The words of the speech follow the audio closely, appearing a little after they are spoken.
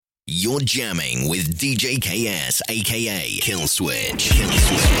You're jamming with DJ KS, aka Kill Switch. Kill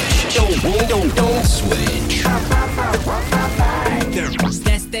Switch. Don't switch.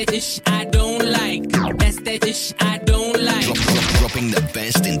 That's that ish I don't like. That's that ish I don't like. Dropping the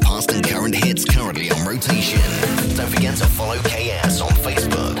best in past and current hits currently on rotation. Don't forget to follow KS on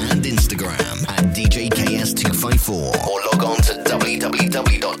Facebook and Instagram at DJKS254 or log on to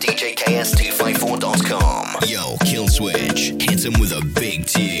www.djks254.com. Yo, Kill Switch. Hit him with a big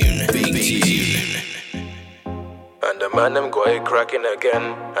tune. Big tune. And the man them got it cracking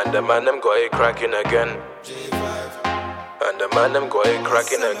again. And the man them got it cracking again. And the man them got it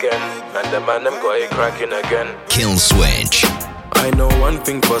cracking again. And the man them got it cracking again. Kill Switch. I know one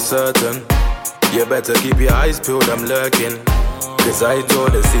thing for certain. You better keep your eyes peeled, I'm lurking. Cause I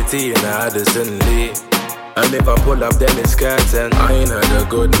told the city in Addison Lee. And if I pull up then it's curtain. I ain't had a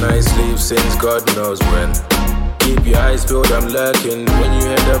good night's sleep since God knows when. Keep your eyes peeled, I'm lurking. When you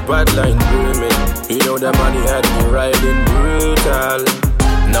hear the bad line booming, you know the money had me riding brutal.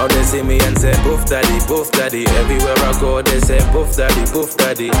 Now they see me and say boof daddy, boof daddy. Everywhere I go they say boof daddy, boof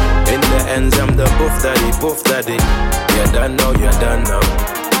daddy. In the ends I'm the boof daddy, boof daddy. You done now, you done now.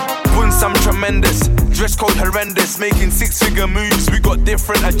 Once I'm tremendous, dress code horrendous, making 6-figure moves, we got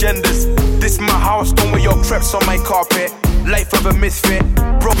different agendas. This my house, don't wear your crepes on my carpet. Life of a misfit,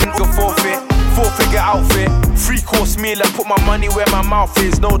 broken to forfeit. 4-figure outfit, 3-course meal, I put my money where my mouth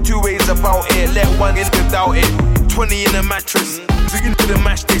is. No two ways about it, let one in to doubt it. 20 in a mattress, begin to the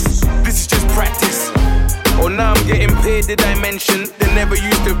match this is just practice. Oh, now I'm getting paid, did I mention? They never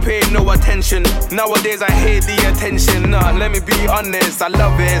used to pay no attention. Nowadays I hate the attention. Nah, let me be honest, I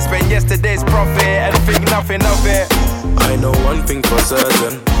love it. Spend yesterday's profit and think nothing of it. I know one thing for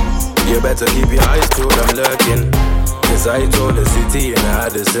certain. You better keep your eyes peeled, I'm lurking. Cause I told the city in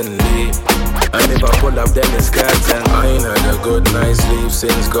Addison Lee. And if I pull up then it's curtain. I ain't had a good night's sleep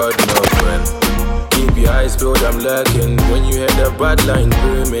since God knows when. Keep your eyes peeled, I'm lurking. When you hear the bad line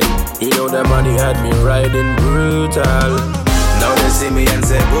booming, you know the money had me riding brutal. Now they see me and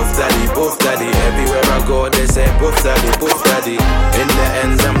say boof daddy, boof daddy. Everywhere I go they say boof daddy, boof daddy. In the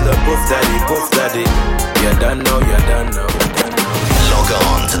ends I'm the boof daddy, boof daddy. You done know, you done know. Log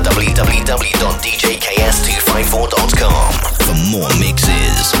on to www.djks254.com for more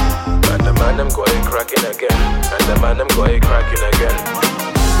mixes. And the man them got it cracking again. And the man them got it cracking again.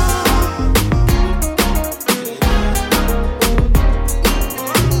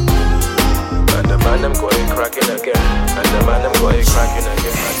 And the man them got it cracking again. And the man them got it cracking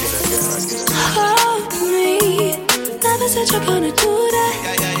again. Hold me. Never said you're gonna do that.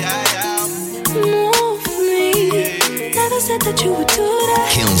 Move me. Never said that you would do that.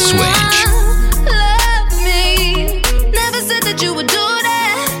 Kill Switch. Love me. Never said that you would do that.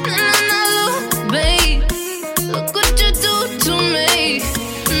 Babe, look what you do to me.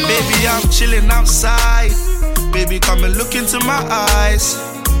 Baby, I'm chilling outside. Baby, come and look into my eyes.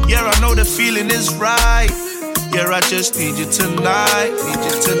 Yeah, I know the feeling is right. Yeah, I just need you tonight,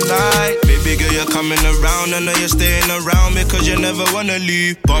 Baby girl, you're coming around. I know you're staying around because you never wanna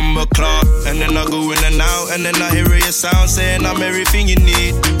leave. Bomber clock, and then I go in and out. And then I hear your sound saying I'm everything you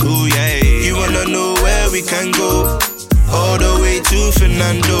need. Ooh, yeah. You wanna know where we can go? All the way to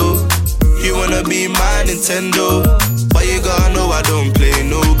Fernando. You wanna be my Nintendo, but you gotta know I don't play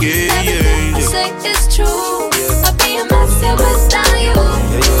no game. Everything I say is true. I'll be a mess without you.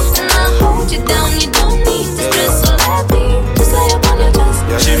 And I'll hold you down, you don't need to stress or let me just lay up on your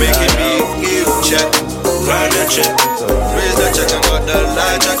chest. She making me give check, grind the check, raise the check and got the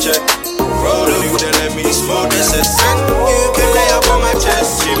lighter check. Roll the you, then let me smoke this and you can lay up on my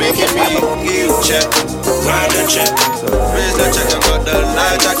chest. She making me give check, grind the check, raise the check and got the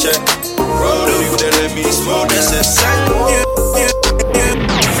lighter check. Roll the you, then let me smoke this and you.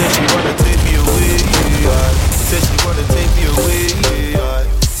 Said she wanna take me away, said she wanna take me away,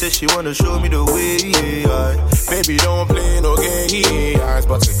 said she wanna show me the way. Baby, don't play no games,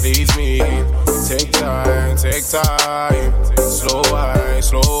 but to please me, take time, slow wine,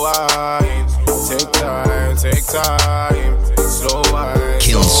 take time, slow wine.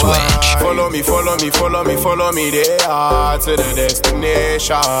 Kill Switch. Follow me there to the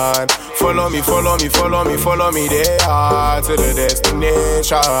destination. Follow me there to the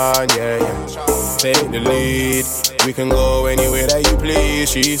destination. Yeah. Take the lead. We can go anywhere that you please,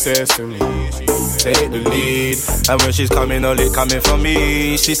 she says to me. Take the lead. And when she's coming, only coming for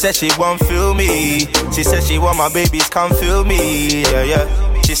me. She said she won't feel me. She said she want my babies, come feel me. Yeah.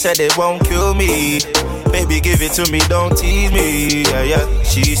 She said they won't kill me. Baby, give it to me, don't tease me. Yeah.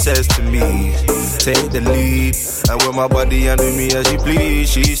 She says to me, take the lead. And with my body and do me as you please.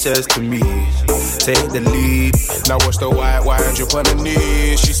 She says to me, take the lead. Now watch the white wine drip on the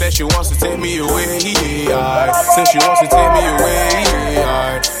knees. She said she wants to take me away, said she wants to take me away,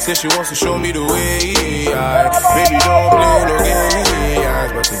 said she wants to show me the way, baby don't play no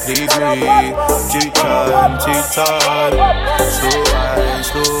games, but to please me. Take time, slow wine,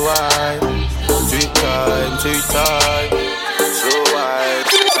 take time, slow wine.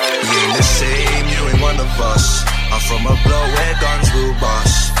 We ain't the same, you ain't one of us. I'm from a block where guns will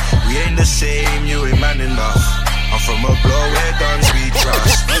bust. We ain't the same, you ain't man enough. I'm from a block where guns we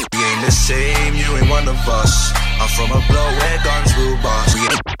trust. We ain't the same, you ain't one of us. I'm from a block where guns will bust. We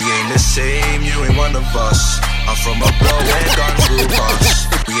ain't the same, you ain't one of us. I'm from a block where guns will bust.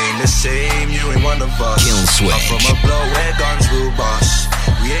 We ain't the same, you ain't one of us. Kill switch. I'm from a block where guns will bust.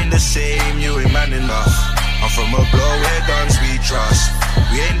 We ain't the same, you ain't man enough. I'm from a block where guns we trust.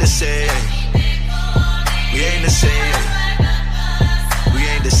 We ain't the same. We ain't the same. We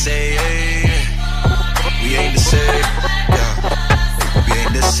ain't the same. We ain't the same. Yeah. We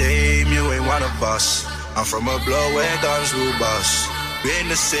ain't the same. You ain't one of us. I'm from a block where guns will bust. We ain't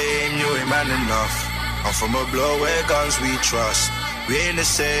the same. You ain't man enough. I'm from a block where guns we trust. We ain't the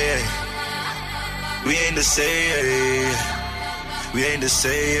same. We ain't the same. We ain't the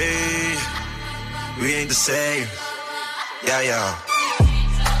same. We ain't the same. Yeah.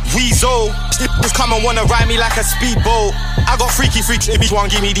 Weezo, just come and wanna ride me like a speedboat. I got freaky freaks, if each one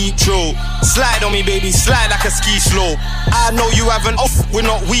give me deep throat. Slide on me, baby, slide like a ski slope. I know you haven't off, we're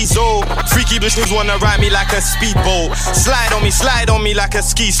not Weezo. Freaky bitches wanna ride me like a speedboat. Slide on me like a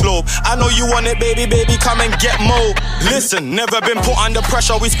ski slope. I know you want it, baby, come and get mo. Listen, never been put under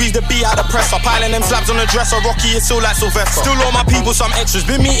pressure. We squeeze the beat out the presser. Piling them slabs on the dresser. Rocky is still like Sylvester. Still all my people, some extras.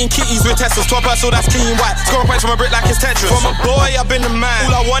 Been meeting kitties with Teslas. 12 so that's clean white. Score points from a brick like it's Tetris. From a boy, I've been the man.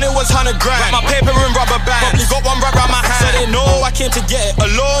 All I wanted was 100 grand. Like my paper and rubber band. Probably got one right round my hand. So they know I came to get it.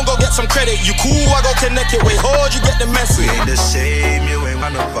 Alone, go get some credit. You cool, I go connect it. Wait, hold, you get the message. We ain't the same, you ain't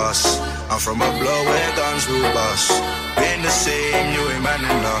one of us. I'm from a block where guns will bust. We ain't the same, you ain't man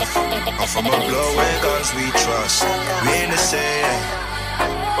enough. I'm from a block where guns we trust. We ain't the same.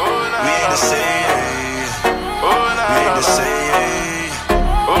 We ain't the same. We ain't the same.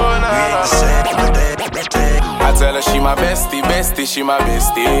 We ain't the same. I tell her she my bestie, she my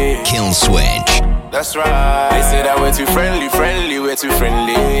bestie. Kill switch. That's right. They say that we're too friendly, we're too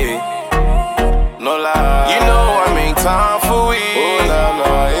friendly. No lie. You know I make time for we. Oh,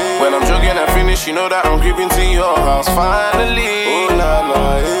 nah, yeah. When I'm jogging and finish, you know that I'm creeping to your house finally. Oh,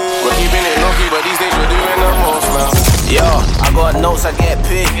 nah, yeah. We're keeping it low-key, but these days we're doing the most now. Yo, I got notes, I get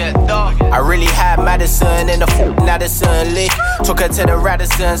paid. I really had Madison in the Madison Lee. Took her to the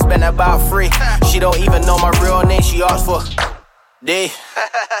Radisson, spent about free. She don't even know my real name, she asked for D.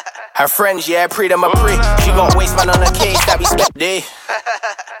 Her friends, yeah, pre them a pre. She got waistman on the case that we spent D.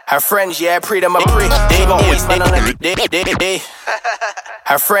 Her friends, yeah, pre them a pre. They got waistman on the D.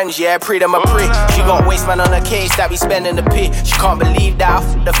 Her friends, yeah, pre them a pre. She got waistman on the case that we spending the P. She can't believe that I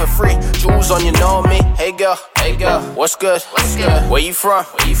f***ed her for free. Jewels on, you know me. Hey girl, what's good? Where you from?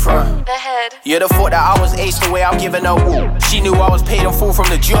 The head. You'd have thought that I was ace the way I'm giving her woo. She knew I was paid in full from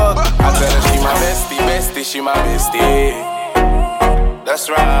the jug. I tell her she my bestie, she my bestie. That's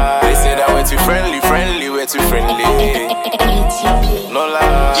right. They say that we're too friendly, we're too friendly. No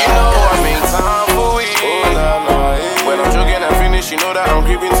lie. You know I make time for we. Oh, nah, yeah. When I'm jogging and finish, you know that I'm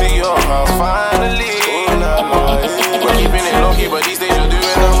creeping to your house finally. Oh, nah, yeah. We're keeping it low-key, but these days you're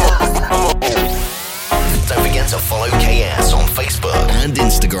doing no more. Don't forget to follow KS on Facebook and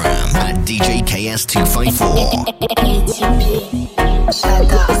Instagram at DJ KS254.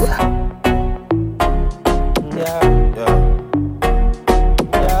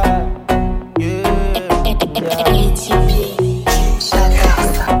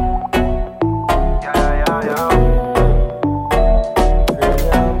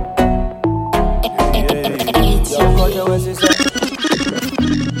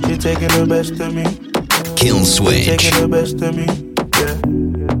 Taking the best of me. Kill switch. Taking the best of me.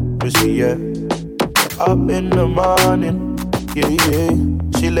 Yeah. Up in the morning.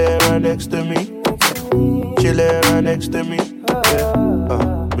 Yeah. She lay right next to me.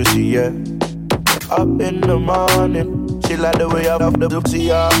 Yeah. Up in the morning. She like the way I off the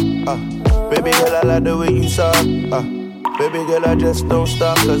pussy, baby girl, I like the way you saw. Baby girl, I just don't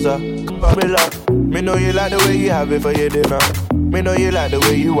stop, cause me love. Me know you like the way you have it for your dinner. Me know you like the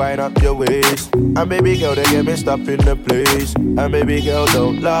way you wind up your waist. And baby girl, they get me stop in the place. And baby girl,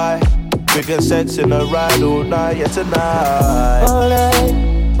 don't lie. We can sex in a ride all night, yeah, tonight. All night,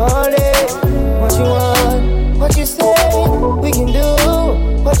 all day. What you want, what you say. We can do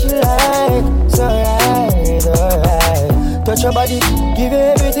what you like. It's alright. Touch your body, give you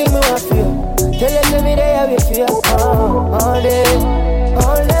everything me want feel. Tell them to me they have it for you all day,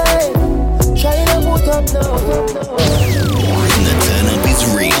 all night. Trying to put up now. When the turn up is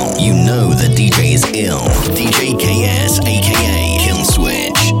real, you know the DJ is ill. DJ KS, aka Kill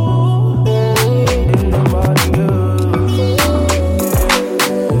Switch.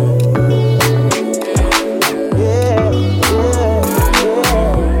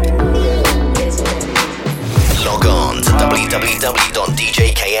 Log on to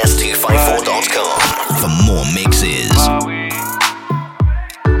www.djks254.com for more mixes.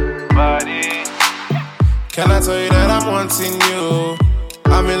 Can I tell you that I'm wanting you?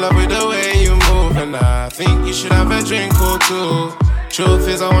 I'm in love with the way you move, and I think you should have a drink or two. Truth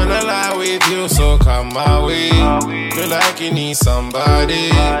is, I wanna lie with you, so come my way. Feel like you need somebody,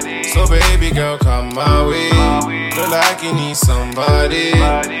 so baby girl, come my way. Feel like you need somebody.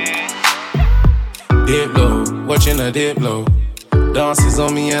 Dip low, watching a dip low. Dances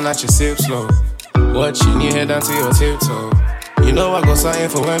on me and not your sip slow. Watching you head down to your tiptoe. You know I got something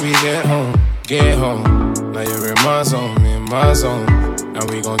for when we get home. Get home. Now you're in my zone, and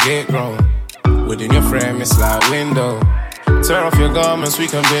we gon' get grown. Within your frame, it's like window. Tear off your garments, we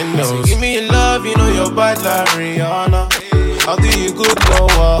can bend those. So give me your love, you know you're bad like Rihanna. I'll do you good, no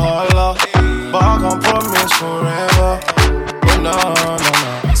wahala. But I can't promise forever. Oh no, no,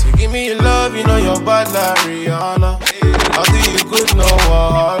 no. So give me your love, you know you're bad like Rihanna. I'll do you good, no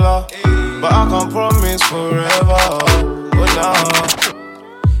wahala. But I can't promise forever. Oh no.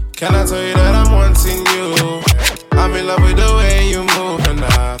 Can I tell you that I'm wanting you? I'm in love with the way you move, and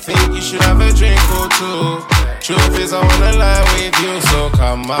I think you should have a drink or two. Truth is, I wanna lie with you, so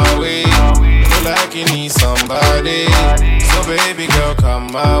come my way. Feel like you need somebody, so baby girl, come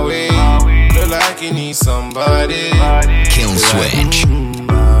my way. Feel like you need somebody. Kill Switch.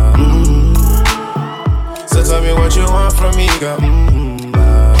 So tell me what you want from me, girl.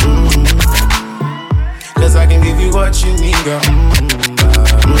 Cause I can give you what you need, girl.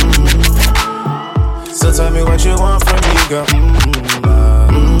 So tell me what you want from me, girl.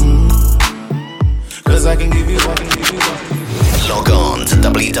 Cause I can give you what you need. Log on to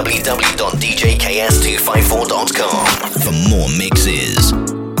www.djks254.com for more mixes.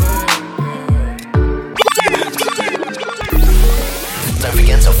 Don't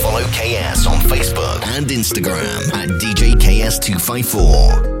forget to follow KS on Facebook and Instagram at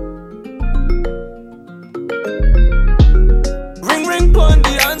DJKS254. Ring pon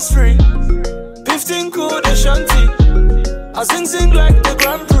the hands free. 15 cool the shanty. I sing like the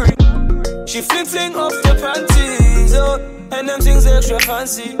Grand Prix. She fling off the panties, oh, and them things extra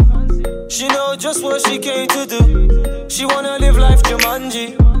fancy. She know just what she came to do. She wanna live life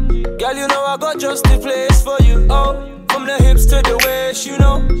Jumanji. Girl, you know I got just the place for you. Oh, from the hips to the waist, you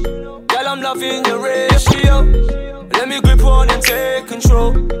know. Girl, I'm loving the ratio. Let me grip on and take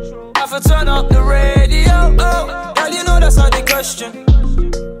control. Have to turn up the radio. Oh, girl, you know that's not the question.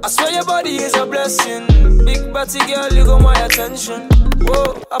 I swear your body is a blessing. Big body girl, you got my attention.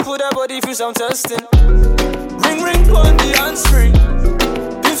 Whoa, I put that body through some testing. Ring pon the hands free.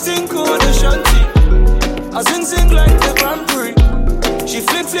 15 cool the shanty. I sing like the Grand Prix. She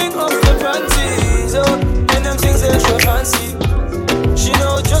fling off the panties, oh, and them things extra fancy. She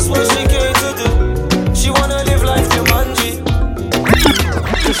know just what she came to do. She wanna live life Jumanji.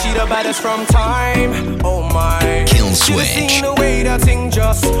 Cause she the baddest from time, oh my. Kill Switch. She seen the way that thing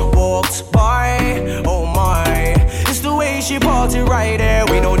just walked by, oh my. It's the way she party right there.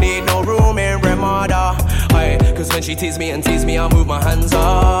 We don't need no room in Ramada. Cause when she tease me, I move my hands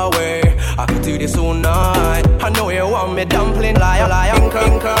away. I could do this all night. I know you want me dumpling, liar.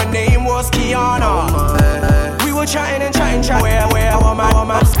 Think her name was Kiana. We were chatting. Where were my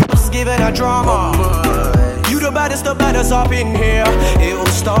just giving her drama. You the baddest up in here. It all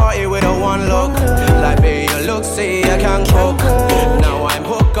started with a one look. Like, babe, you look, say I can cook. Now I'm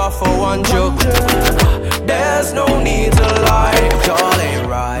hooked up for one joke. There's no need to lie. Y'all ain't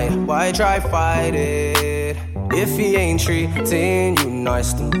right, why try fight it? If he ain't treating you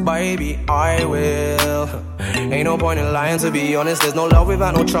nice, then baby, I will. Ain't no point in lying, to be honest. There's no love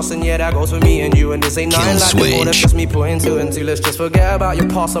without no trust, and yeah, that goes for me and you. And this ain't nothing like before, that's just me putting two and two. Let's just forget about your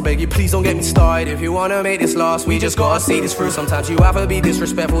past, I beg you, please don't get me started. If you wanna make this last, we just gotta see this through. Sometimes you have to be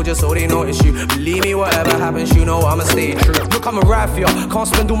disrespectful just so they notice you. Believe me, whatever happens, you know I'ma stay true. Look, I'm a ride for ya, can't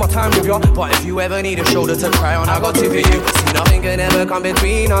spend all my time with ya. But if you ever need a shoulder to cry on, I got two for you. See, nothing can ever come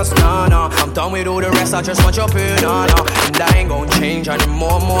between us, nah. I'm done with all the rest, I just want your poo, nah. And I ain't gon' change, I need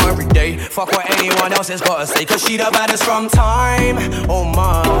more and more every day. Fuck what anyone else has gotta say, cause she the baddest from time, oh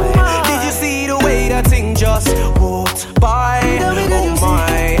my. Did you see the way that thing just walked by, oh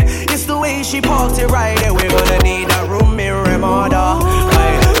my. It's the way she parked it right there. We're gonna need that room in Ramada.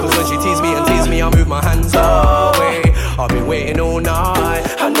 Cause when she tease me,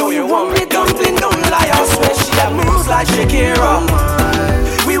 Shakira.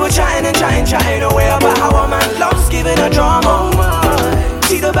 We were chatting away about how a man loves giving a drama.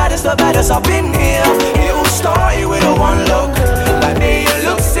 See the baddest up in here. It all started with a one look. Like me, you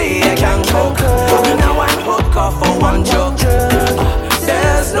look, see, I can cook. Now I'm hooked off for one joke.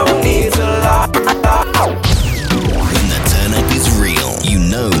 There's no need to lie. When the turn up is real, you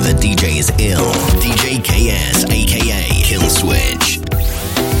know the DJ is ill. DJ KS, aka Kill Switch.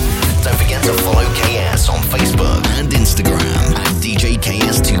 Don't forget to follow KS on Facebook and Instagram at DJ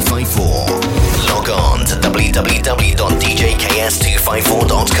KS254. Log on to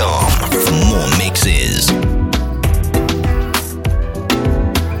www.djks254.com for more mixes.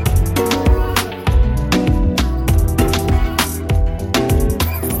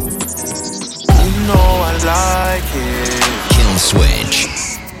 Like it. Kill Switch.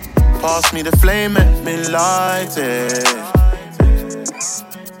 Pass me the flame, make me light it.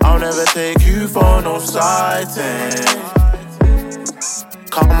 I'll never take you for no sighting.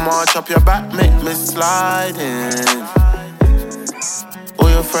 Come on, chop your back, make me slide in. All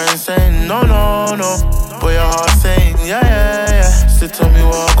your friends saying no, no, no, but your heart saying yeah, yeah, yeah. So tell me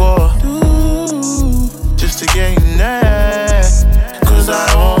what I gotta do just to get in there, 'cause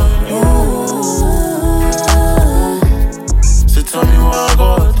I want you. Tell me what I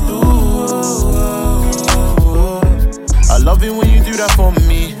gotta do. I love it when you do that for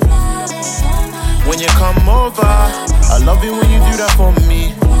me. When you come over, I love it when you do that for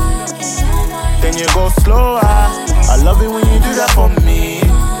me. Then you go slower. I love it when you do that for me.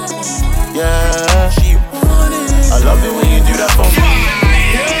 Yeah, I love it when you do that for me.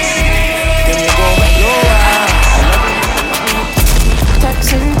 Then you go slower.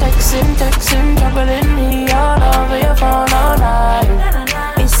 Texting, juggling me all over your phone all night.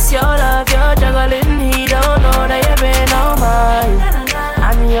 It's your love, you're juggling me. Don't know that you've been on mine.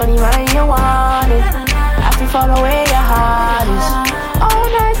 I'm the only man you wanted. I can follow where your heart is. All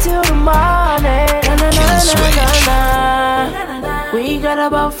night till the morning. We got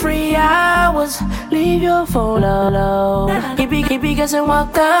about 3 hours. Leave your phone alone. Keep it guessing,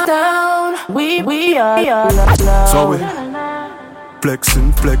 walk down. We are so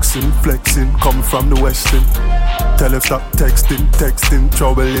flexing, coming from the western. Tell him stop texting,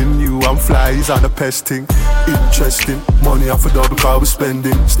 troubling you. I'm fly, he's on the pesting. Interesting, money off a double car we're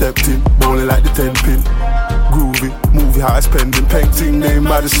spending. Stepped in, bowling like the 10 pin. Groovy, movie high spending. Painting name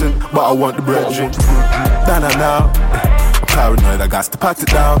Madison, but I want the brethren. Nah. I'm paranoid, I got to pat it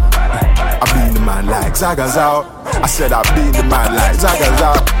down. I been the man like Zaga's out. I said I been the man like Zaga's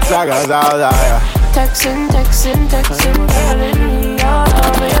out, yeah. Texting, juggling me all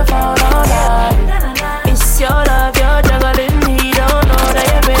over your phone all night. It's your love, you're juggling me. Don't know that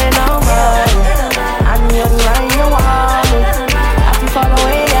you've been on mine. I'm the only man you wanted. I can follow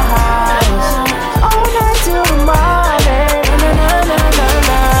where your heart is. All night till the morning.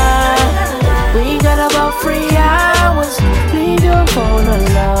 We got about 3 hours. Leave your phone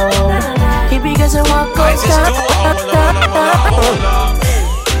alone. Keep it guessing what goes down.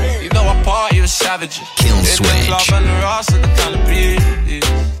 Party with savages. Kill Switch. In the club and the Ross and the kind of beat.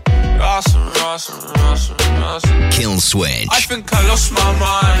 Ross. Kill Switch. I think I lost my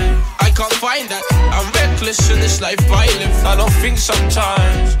mind. I can't find that. I'm reckless in this life I live. I don't think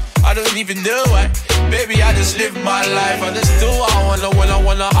sometimes. I don't even know why. Baby, I just live my life. I just do what I wanna, when I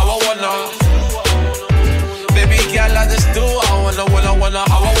wanna, how I wanna. Baby girl, I just do what I wanna,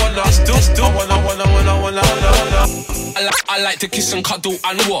 how I wanna. Just do wanna. I like to kiss and cuddle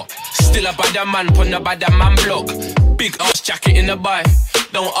and what? Still a bad man, pon a bad man block. Big ass jacket in the bike.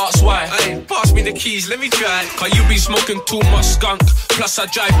 Don't ask why. Ay, pass me the keys, let me try. Cause you be smoking too much skunk. Plus I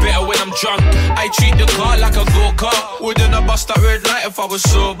drive better when I'm drunk. I treat the car like a go-kart. Wouldn't I bust that red light if I was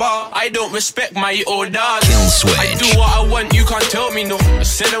sober? I don't respect my orders. Kill Switch. I do what I want, you can't tell me no. I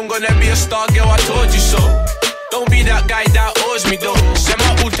said I'm gonna be a star, girl, I told you so. Don't be that guy that owes me though. Send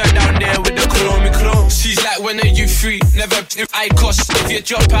my Uta down there with the chrome. She's like, when are you free? Never if I cost. If you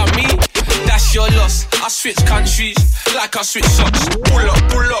drop out me, that's your loss. I switch countries like I switch socks. Pull up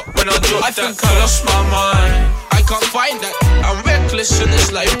when I drop. I think I lost my mind. I can't find that. I'm reckless in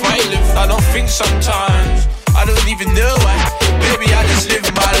this life I live. I don't think sometimes. I don't even know why. Baby, I just live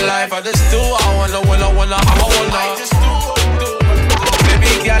my life. I just do what I wanna, when I wanna, how I wanna. I just do.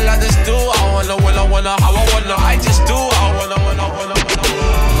 Baby girl, I just do what I wanna, when I wanna, how I wanna. I just do what I wanna.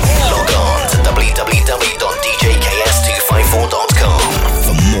 Log on to www.djks254.com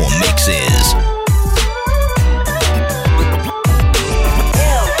for more mixes.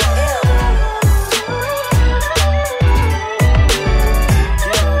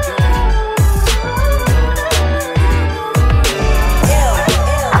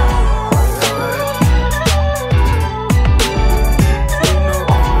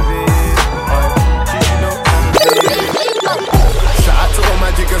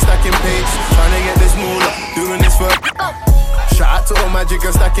 all my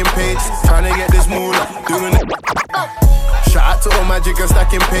jiggers stacking pages, trying to get this moolah, doing it. Shout out to all my jiggers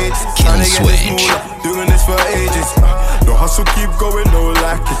stacking pages, trying to get this moolah, doing this for ages. The hustle keep going, no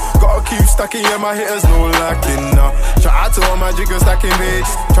lacking. Gotta keep stacking, yeah, my hitters no lacking. Shout out to all my jiggers stacking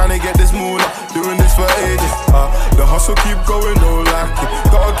pages, trying to get this moolah, doing this for ages. The hustle keep going, no lacking.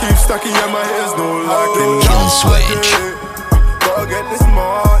 Gotta keep stacking, yeah, my hitters no lacking. Kill switch. Gotta get this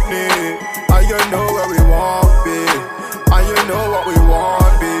money, and you know where we want be, and you know what we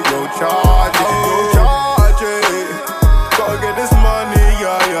want be. Yo, charge it, yo, charge it. Gotta get this money,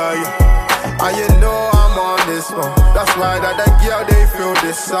 yeah. And you know I'm on this one. That's why that girl they feel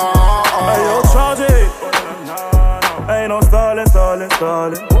this song. Hey, yo, charge it. Ain't no stalling.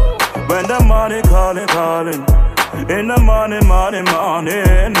 When the money calling. In the morning,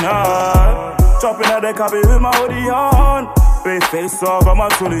 night. Chopping at the copy with my hoodie on. Big face off, got my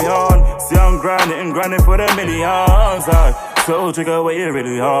toolie on. See I'm grinding for the millions. So trigger where you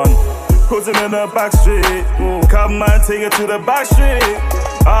really on. Cruising in the back street. Come and take it to the back street.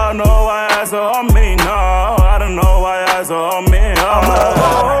 I don't know why eyes are on me, no. I don't know why eyes are on me. I'm like,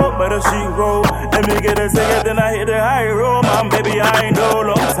 oh, better she roll. Let me get a ticket, then I hit the high road. Man, baby, I ain't no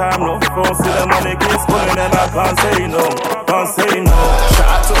long time, no phone. See the money keeps pulling and I can't say no. Shout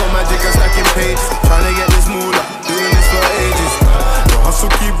out to all my jiggers stacking pages, trying to get this moolah, doing this for ages. The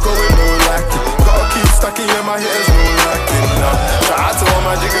hustle keep going, no lacking. Gotta keep stacking, yeah, my hitters no lacking. Shout out to all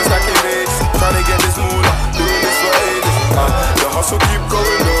my jiggers stacking pages, trying to get this moolah, doing this for ages. The hustle keep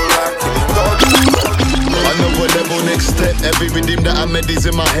going, no lacking. Another level, next step. Every rhythm that I made is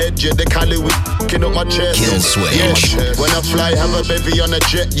in my head. Yeah, the Cali with up my chest. Kill switch. Yeah, when I fly, have a bevy on a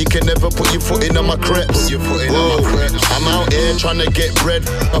jet. You can never put your foot in on my crepes. I'm out here trying to get bread.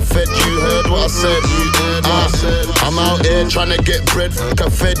 I fed, you heard what I said. I'm out here trying to get bread. I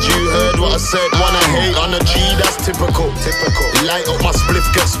fed, you heard what I said. Wanna hate on a G, that's typical. Light up my spliff,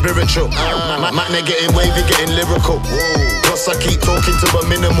 get spiritual. Man, they getting wavy, getting lyrical. Plus I keep talking to the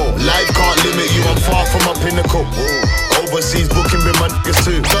minimal. Life can't limit you, I'm far from my pinnacle. Overseas booking with my niggas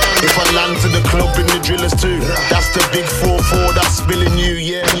too. If I land to the club in the drillers too. That's the big 4-4 that's spilling you,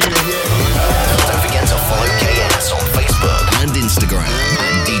 yeah. Don't forget to follow KS on Facebook and Instagram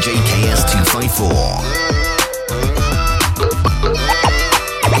at DJ KS254.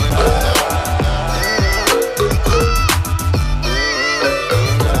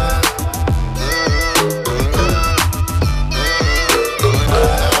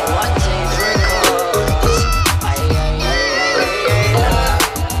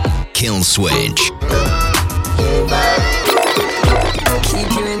 Kill switch.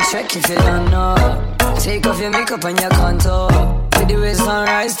 Keep you in check if you don't know. Take off your makeup and your contour. We do it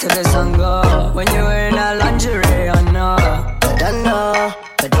sunrise till the sun go. When you're wearing a lingerie, I know. You don't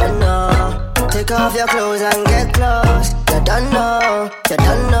know. Take off your clothes and get close. You don't know.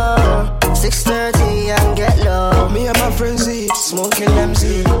 6:30 and get low. Me and my friends smoking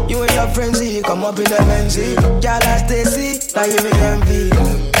MC. You and your friends come up in the MZ. Y'all are Stacy, now you in MV.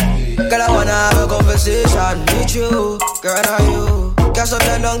 Girl, I wanna have a conversation with you. Girl, are you? Guess up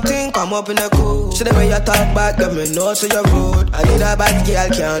the long thing, come up in the cool. See the way you talk back, let me know so you're rude. I need a bad girl,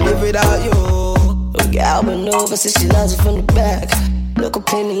 can't live without you. A girl been over, says she loves it from the back. No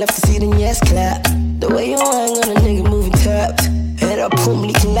complaining, left to see then yes clap. The way you hang on a nigga moving tapped. Head up, boom,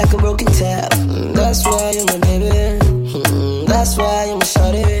 leaking like a broken tap. That's why you're my baby. That's why you're my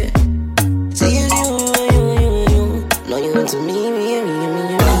shawty. See you. No, you into me.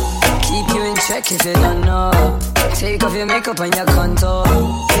 Keep you in check if you don't know. Take off your makeup and your contour.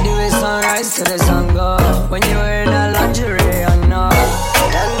 We do it sunrise till the sun go. When you're wearing a lingerie, I know.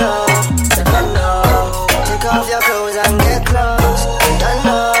 You don't know. Take off your clothes and get close. You don't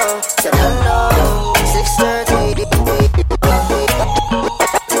know. 6:30.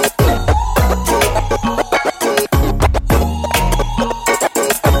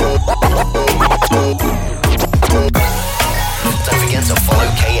 Don't forget to follow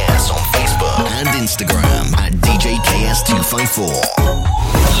KS on Facebook and Instagram at DJ KS254.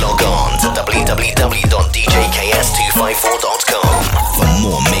 Log on to www.djks254.com for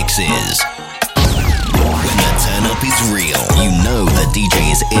more mixes. When the turn up is real, you know the DJ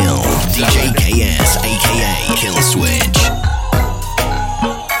is ill. DJ KS, aka Kill Switch.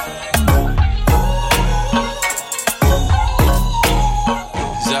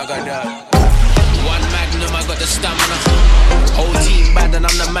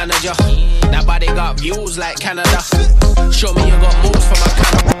 Manager. That body got views like Canada. Show me you got moves for my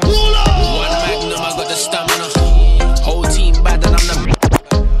camera. One magnum, I got the stamina. Whole team bad and I'm the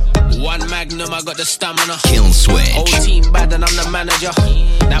one magnum, I got the stamina. Kill switch. Whole team bad squad and I'm the manager.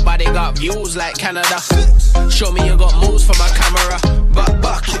 That body got views like Canada. Show me you got moves for my camera.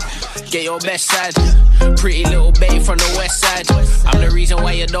 Buck, get your best side. Pretty little babe from the west side. I'm the reason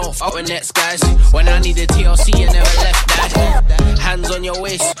why you don't fuck with next guys. When I needed TLC, you never left that. Hands on your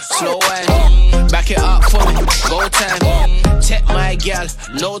waist, slow wine. Back it up for me, go time. Check my gal,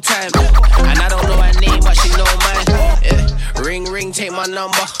 no time. And I don't know her name, but she know mine. Yeah. Ring, take my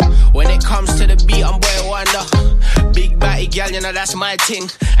number. When it comes to the beat, I'm boy wonder. Big batty gal, you know that's my thing.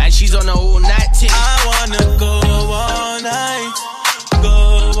 And she's on a all night thing. I wanna go all night.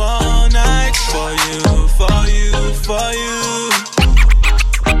 Go all night for you, for you, for you.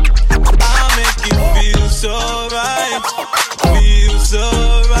 I'll make you feel so right. Feel so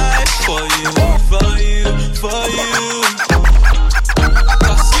right for you, for you, for you.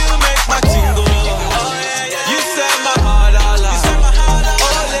 Cause you make my tingle. You set my heart all out.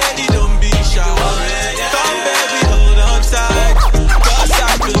 Oh lady, don't be shy. Come baby, hold on tight. Cause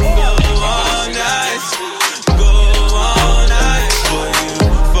I could go all night. Go all night for you,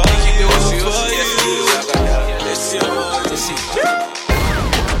 for you, for you.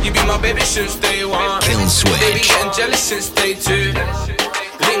 You be my baby since day one. Kill switch. Baby getting jealous since day two.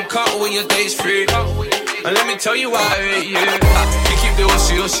 Link up when your day's free. And let me tell you why I rate you. You keep the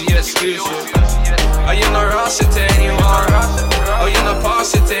OC exclusive. Are you not rush it to anyone? Are you not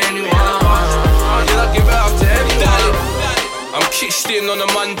pass it to anyone? Are you not give it up to anyone? I'm kissed in on a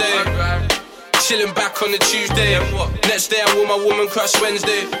Monday. Chilling back on the Tuesday. Next day I wore my woman crush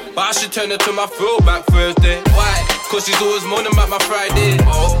Wednesday. But I should turn her to my throwback Thursday. Why? Cause she's always moaning about my Friday.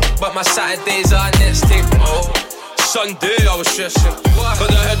 But my Saturdays are next thing. Sunday I was stressing. Cause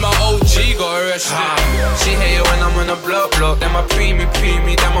I heard my OG got arrested. She hate it when I'm on a block. Then my preemie,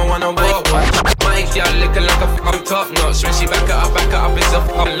 then I wanna walk. My girl looking like a fucking top notch. When she back it up, it's a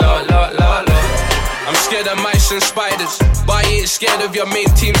fucking lot. I'm scared of mice and spiders, but I ain't scared of your main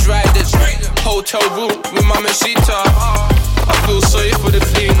team's riders. Hotel room with my Machita. I feel sorry for the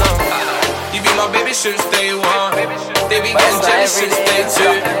cleaner. You be my baby since day one. They be getting jealous since day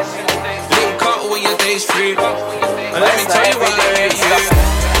two. Link up when your day's free. And let me tell you why I hate you.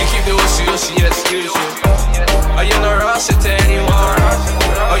 You keep the OC exclusive. Are you not rush it to anyone?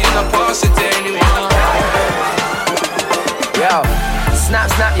 Are you not pass it to anyone? Yo, snap,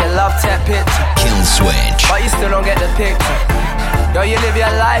 you love that picture. Kill switch. But you still don't get the picture. Yo, you live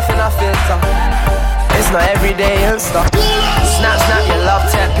your life in a filter. It's not everyday Insta. Snap, you love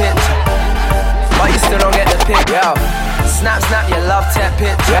that picture. But you still don't get the picture. Yo, snap, you love that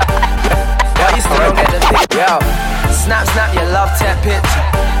picture. But you still don't get the picture. Yo, snap, you love that picture.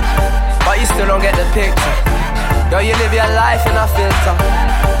 But you still don't get the picture. Yo, you live your life in a filter.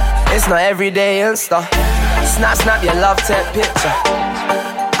 It's not everyday Insta. Snap, you love that picture.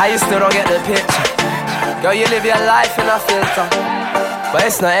 How you still don't get the picture? Yo, you live your life in a filter. But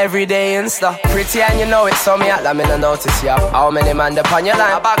it's not everyday Insta. Pretty and you know it, so me act like me no notice ya. How many man depon your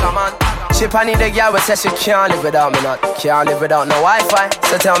line? Man. Chip I need a girl with says she can't live without me not. Can't live without no Wi-Fi.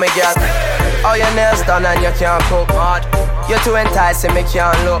 So tell me girl, how your nails done and you can't cook hard. You're too enticing, me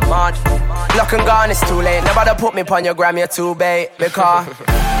can't look mad. Look and gone, it's too late. Nobody put me on your gram, you're too bait. Because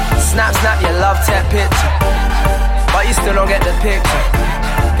snap, you love that picture. But you still don't get the picture.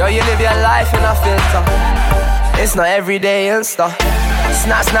 Yo, you live your life in a filter. It's not everyday Insta.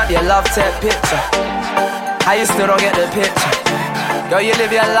 Snap, you love that picture. How you still don't get the picture? Yo, you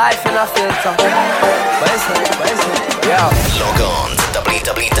live your life in a filter. But it's not, yo. Log on to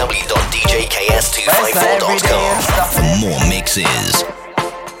www.djks254.com for more mixes.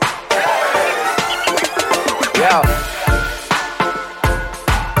 Yo.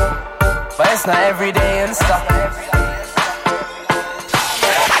 But it's not everyday Insta.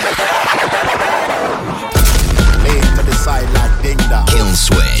 Side like ding dong. Kill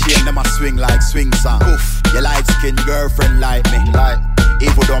switch. She and them a swing like swing song. Poof. Your light skin girlfriend like me. Like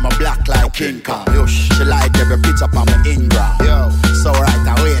even though I'm a black like King Kong. Yush. She like every picture on my Ingram. Yo. So right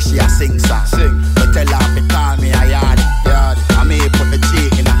away she a sing song. Sing. But tell her to call me a yardie. I may put the G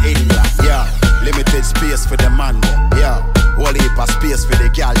in a England. Yo. Limited space for the man them. Yo. Whole heap of space for the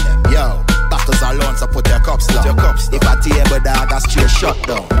gal them. Yo. Bottles alone so put your cups down. If I table dog a straight shut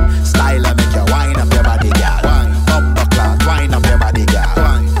down. Style and make you wind up your body gal. Wine up your body,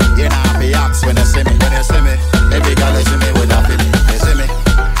 girl. You know I be ask when you see me. Every girl you see me with a feeling. You see me,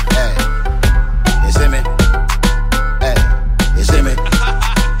 hey. You see me, hey. You see me,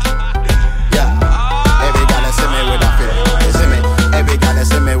 yeah. Every girl you see me with a feeling. You see me, every girl you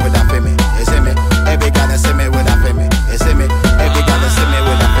see me with a feeling. You see me, every girl you see me with a feeling. You see me, every girl you see me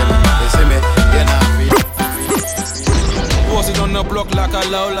with a feeling. You see me, you know I feel. Posted on the block like like a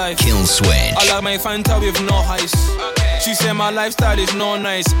low life. Kill switch. I like my Fanta with no ice. She say my lifestyle is no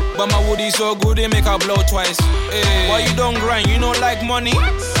nice, but my woody so good they make her blow twice. Hey. Why you don't grind? You don't like money?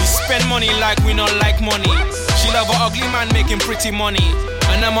 We spend money like we don't like money. She love an ugly man making pretty money,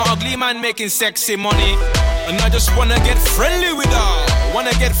 and I'm an ugly man making sexy money. And I just wanna get friendly with her.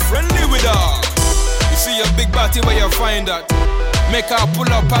 Wanna get friendly with her. You see a big body where you find that. Make her pull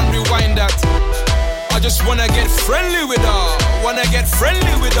up and rewind that. I just wanna get friendly with her. Wanna get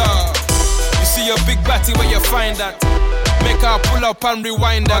friendly with her. You see a big body where you find that. Make her pull up and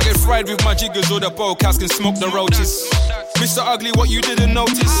rewind that. Get fried with my jiggers or the bowcast can smoke the roaches. Mr. Ugly, what you didn't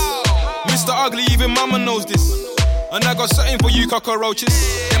notice? Mr. Ugly, even mama knows this. And I got something for you cockroaches.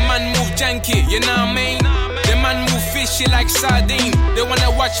 The man move janky, you know what I mean? The man move fishy like sardine. They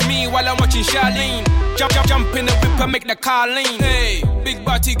wanna watch me while I'm watching Charlene. Jump in the whip and make the car lean. Hey, big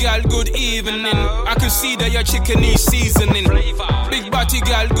body girl, good evening. I can see that your chicken needs seasoning. Big body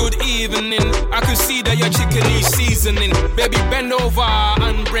girl, good evening. I can see that your chicken needs seasoning. Baby, bend over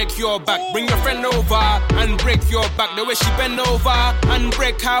and break your back. Bring your friend over and break your back. The way she bend over and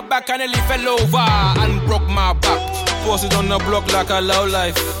break her back, I nearly fell over and broke my back. Posted on the block like a low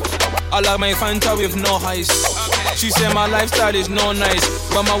life. I like my Fanta with no ice. She say my lifestyle is no nice,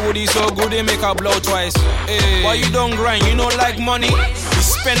 but my woody so good they make her blow twice. Hey. Why you don't grind? You don't like money? We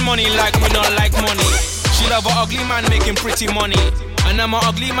spend money like we don't like money. She love an ugly man making pretty money, and I'm an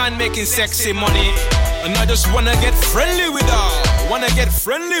ugly man making sexy money. And I just wanna get friendly with her. Wanna get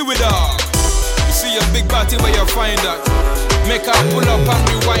friendly with her. You see a big body where you find that. Make her pull up and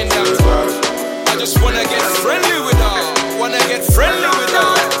rewind that. I just wanna get friendly with her. Wanna get friendly with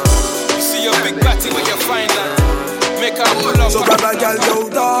her. You see a big body where you find that. Make her pull up. So grab a girl, yo,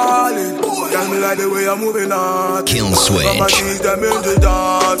 darling. Tell me like the way I'm moving on. Kill switch. Mama teach them in the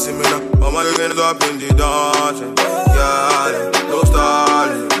dancing, me now. Mama you can up in the dancing. Yeah, no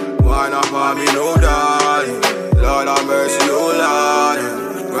stalling. Why not for me, no darling? Lord have mercy, oh Lord.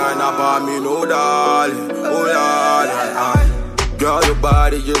 Why not for me, no darling? Oh Lord. Girl, your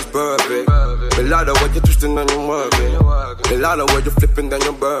body is perfect. The lot of what you're twisting and you're working. The lot of what you're flipping and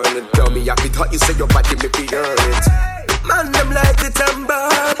you're burning. Tell me, I can thought you said your body make me earn it. Man, them like the timber.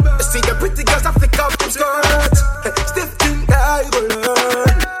 You see the pretty girls that flick up them skirts. Stiff thing I will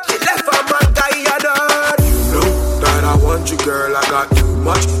learn. She left a man guy a dirt. You know that I want you, girl. I got too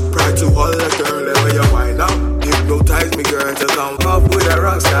much pride to hold a girl. And when you wind up, hypnotize me, girl. Till I'm up with a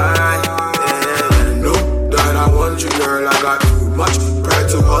rock star. You know that I want you, girl. I got too much pride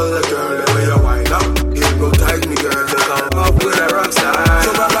to hold a girl. And when you wind up, hypnotize me, girl. Till I'm up with a rock star.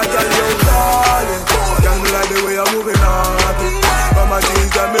 So Baba, girl, you darling. Girl, me like the way I'm moving on. Mama, she's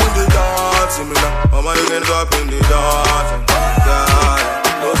got me in the dancing, me now. Mama, you can drop in the dancing.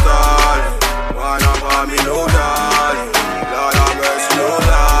 Yeah, no darling. Why not for me, no darling? Lord have mercy, no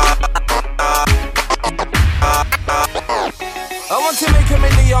I want to make $1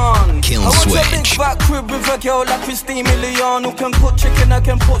 million. Kill I want switch. a big fat crib with a girl like Christine Milian, who can cook chicken, I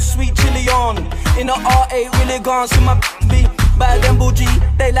can put sweet chili on. In a R8 really gone, so my B bad and bougie.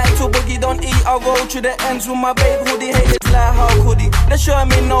 They like to boogie, don't eat. I roll to the ends with my babe hoodie. Haters like how could he? They show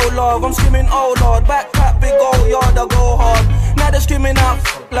me no love. I'm screaming oh lord. Backpack big old yard, I go hard. Now they're screaming out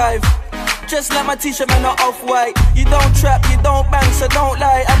life. Just like my t-shirt, man, not off-white. You don't trap, you don't bang, so don't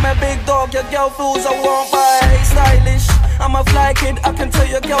lie. I'm a big dog, your girl feels I won't buy. Stylish, I'm a fly kid. I can tell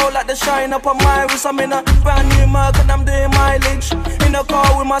your girl like the shine up on my wrist. I'm in a brand new Merc and I'm doing mileage in a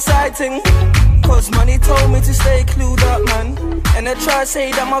car with my sighting. Cause money told me to stay clued up, man. And they try to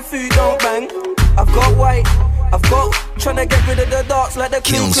say that my food don't bang. I've got white, I've got tryna get rid of the darks like the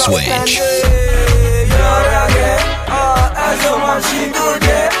Kill switch. Yeah, as so much she good,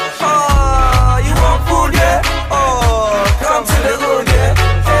 yeah. You want food, yeah? Come to the hood, yeah.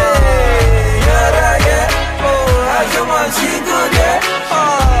 Hey, yeah. As so much she good, yeah.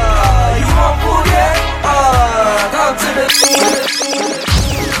 You want food, yeah? Come to the hood.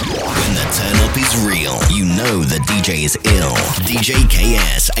 When the turn up is real, you know the DJ is ill. DJ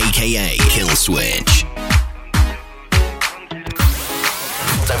KS, aka Kill Switch.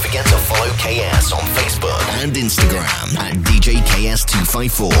 Don't forget to follow KS on Facebook and Instagram at DJ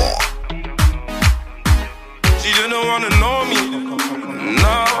KS254. She didn't wanna know me,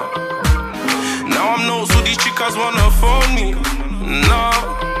 no. Now I'm no, so these chicas wanna phone me, no.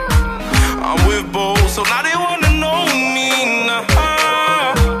 I'm with both, so now they wanna know me, nah.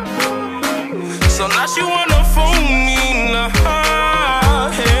 So now she wanna phone me, nah.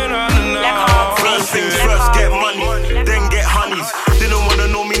 First things first, get money, then get honeys. Didn't wanna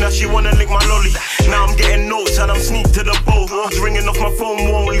know me, now she wanna lick my lolly. Now I'm getting notes and I'm sneak to the boat. Ringing off my phone,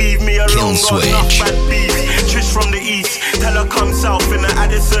 won't leave me alone. Kill Got switch. enough bad bees. Trish from the east, Tell her come south in the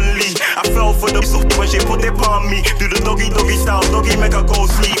Addison Lee. I fell for the soft when she put it on me. Do the doggy style, doggy make her go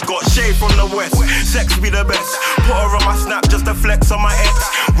sleep. Got shade from the west, sex be the best. Put her on my snap just to flex on my ex.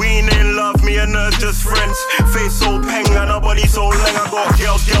 We ain't in love, me and her just friends. Face so peng and her body so long. I got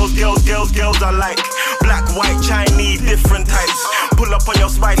girls I like. Black, white, Chinese, different types. Pull up on your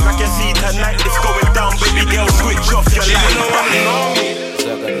spice, I can see tonight. It's going down, baby girl, switch off your light. You don't wanna know me.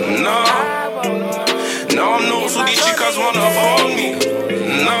 No, I'm not, so these chicas wanna hold me.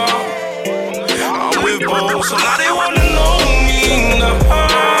 No, I'm with both, so now they wanna know me. No,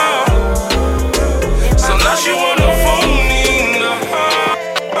 so now she wanna phone me. No,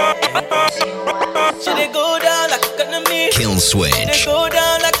 should they go down like a gun to me? Kill switch. They go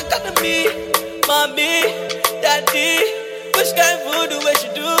down like a gun to me. Mommy, daddy, which kind of voodoo where you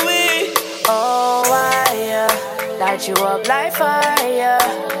do it? Oh, I light you up like fire.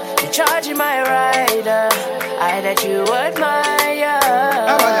 You're charging my rider. I that you admire.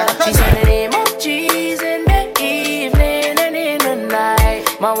 She said the emojis in the evening and in the night.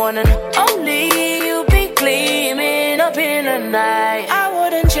 My one and only, you be gleaming up in the night. I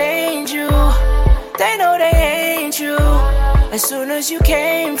wouldn't change you. They know they ain't you. As soon as you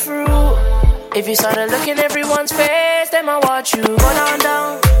came through. If you started looking everyone's face, then I watch you go down,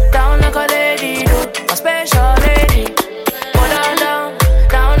 down, down like a lady do. My special lady. Go down, down,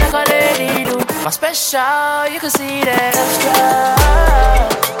 down like a lady do. My special, you can see that extra.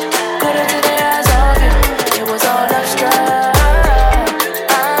 Couldn't do the eyes of you, it was all extra.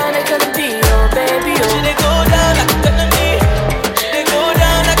 And it couldn't be your baby. Oh. Should they go down like a gun to me? They go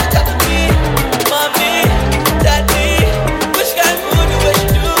down like a gun to me. Mommy, daddy, which kind of food where you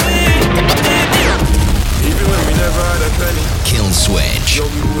do it? Even when we never had a penny. Kill switch. Yo,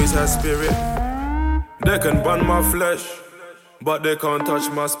 we always had spirit. They can burn my flesh, but they can't touch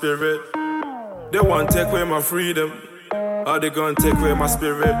my spirit. They want to take away my freedom, or they gonna take away my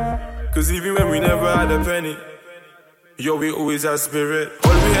spirit. Cause even when we never had a penny, yo, we always had spirit.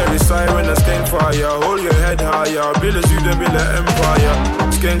 All we hear is siren and skank fire. Hold your head higher, build as you then build an empire.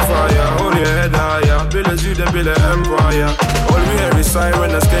 Skank fire, hold your head higher, build as you then build an empire. All we hear is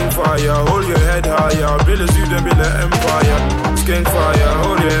siren and skank fire. Hold your head higher, build as you then build an empire. Skank fire,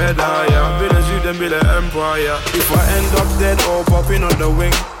 hold your head higher, build as you then build an empire. If I end up dead or popping on the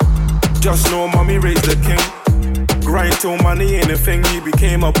wing, just know mommy raised the king. Grind till money ain't a thing. He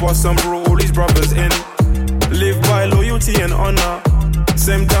became a boss and brought all his brothers in. Live by loyalty and honor.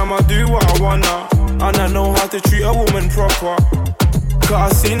 Same time I do what I wanna. And I know how to treat a woman proper. Cause I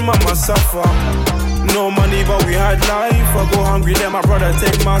seen mama suffer. No money but we had life. I go hungry let my brother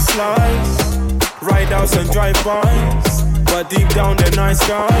take my slice. Ride outs and drive-bys, but deep down they're nice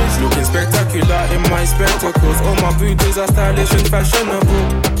guys. Looking spectacular in my spectacles. All my booties are stylish and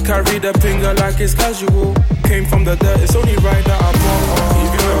fashionable. Carry the finger like it's casual. Came from the dirt, it's only right that I bought.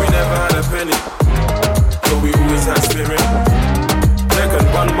 Even when we never had a penny, so we always had spirit. They can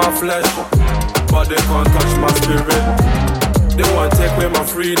burn my flesh, but they can't touch my spirit. They want to take away my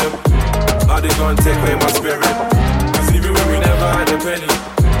freedom, but they can't take away my spirit. Cause even when we never had a penny,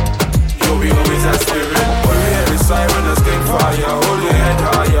 yo, we always had spirit. All we hear is siren and skank fire. Hold your head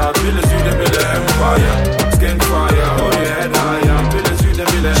higher, build as you then build an empire. Skank fire, hold your head higher, build as you then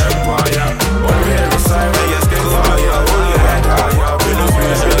build an empire. All we hear is siren and skank fire. Hold your head higher, build as you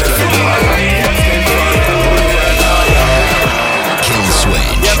then build an empire. Skank fire, hold your head higher. Kill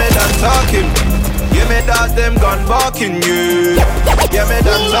switch. Yeah, me done talking. Yeah, me dog them gun barking you. Yeah, me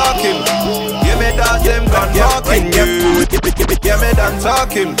done talking. Yeah, me dog them gun barking you. Yeah, me done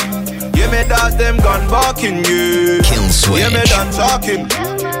talking. Yeah, me dog them gun barking you. Kill switch. Yeah, me done talking.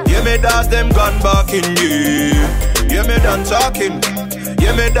 Yeah, me dog them gun barking you. Yeah, me done talking.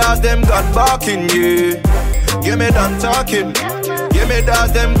 Yeah, me dog them gun barking you. Yeah, me done talking. Yeah, me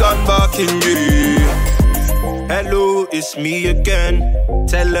dog them gun barking you. Hello, it's me again.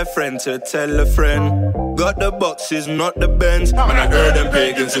 Tell a friend to tell a friend. Got the boxes, not the Benz. Man, I heard them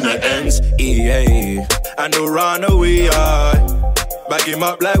pagans in the ends. EA, I know run away, bag him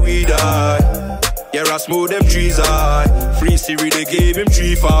up like we die. Yeah, I smooth them trees, Free Siri, they gave him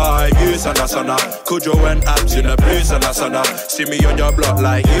 3-5 years, and that's on Kojo and abs in a place, and that's on See me on your block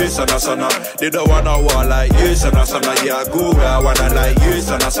like yes, and that's on They don't wanna war like yes, and that's on Yeah, I go where I wanna like yes,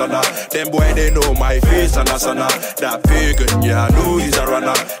 and that's on Them boy, they know my face, and that's on That pagan, yeah, I know he's a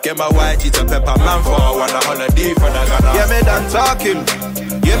runner. Get my white cheese and pepper man for I wanna holiday for the Ghana. Yeah, me done talking.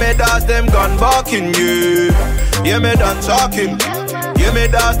 Yeah, me dance them gun barking you. Yeah, me done talking. Yeah, me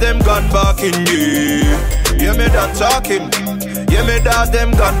dance them gun barking you. Yeah, me done talking. Yeah, me dance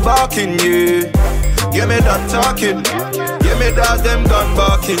them gun barking you. Yeah, me done talking. Yeah, me dance them gun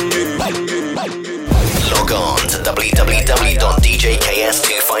barking you. Log on to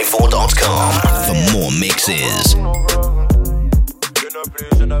www.djks254.com for more mixes.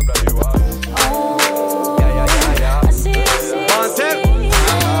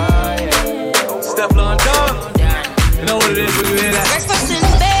 Step on dog. You know what it is when you hear that. Breakfast in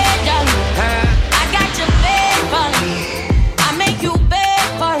bed, darling. I got your bed falling. I make you bed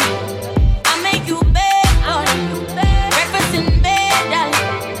falling. I make you bed falling. Breakfast in bed,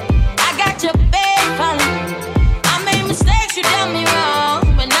 darling. I got your bed falling. I made mistakes, you done me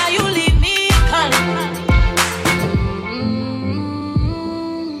wrong, but now you leave me calling.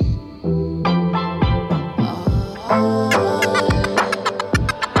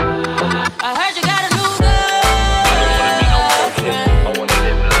 I heard you got a new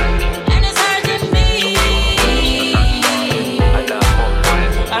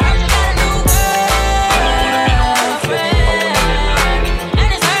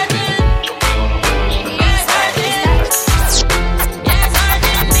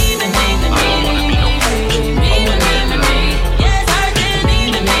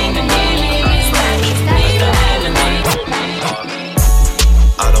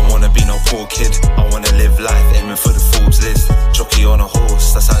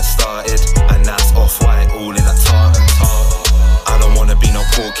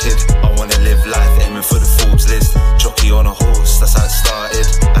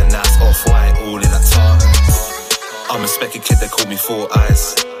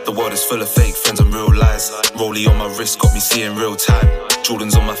full of fake friends and real lies. Rollie on my wrist got me seeing real time.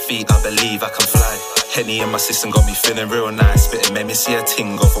 Jordans on my feet, I believe I can fly. Henny in my system got me feeling real nice. But it made me see a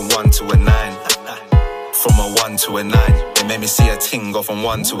ting go from 1 to a 9. From a 1 to a 9. It made me see a ting go from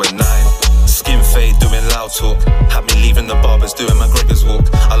 1 to a 9. Skin fade doing loud talk. Had me leaving the barbers doing my Gregor's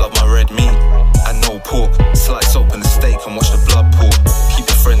walk. I love my red meat and no pork. Slice open the steak and watch the blood pour. Keep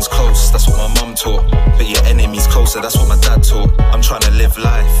your friends close, that's what my mum taught. But your enemies closer, that's what my dad taught. I'm trying to live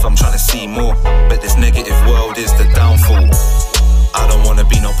life, I'm trying to see more. But this negative world is the downfall. I don't wanna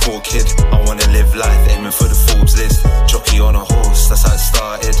be no poor kid. I wanna live life, aiming for the Forbes list. Jockey on a horse, that's how it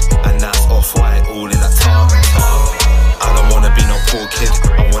started. And that's off-white, all in that tar. I don't wanna be no poor kid.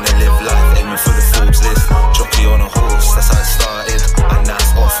 I wanna live life, aiming for the Forbes list. Jockey on a horse, that's how it started. And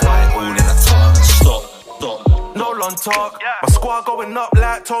that's off-white, all in that tar. Stop. No long talk. My squad going up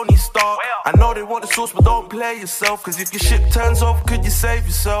like Tony Stark. I know they want the sauce, but don't play yourself. Cause if your ship turns off, could you save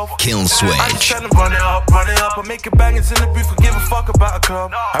yourself? Kill Switch. I just tell them run it up. I'm making bangers in the booth, I give a fuck about a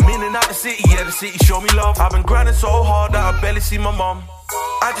club. I'm in and out the city, yeah, the city show me love. I've been grinding so hard that I barely see my mom.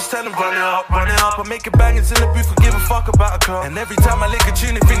 I just tell them run it up. I'm making bangers in the booth, I give a fuck about a club. And every time I lick a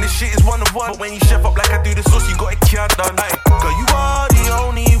tune, they think this shit is one of one. But when you chef up like I do the sauce, you got it can't done. Hey, girl, you are the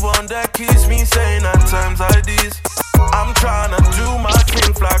only one that keeps me sane at times like these. I'm tryna do my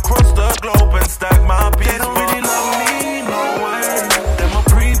thing, fly across the globe and stack my beats. They don't really love me, no way. Them a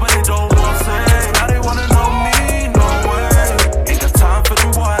pre, but they don't want to say. Now they wanna know me, no way. Ain't got time for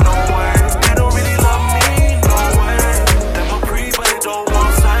them, boy, no way. They don't really love me, no way. Them a pre, but they don't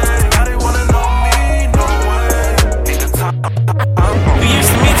want to say. Now they wanna know me, no way. Ain't got time. We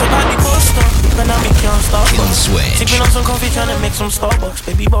used to meet up at the bus stop, but now we can't stop. Sipping on some coffee, tryna make some Starbucks.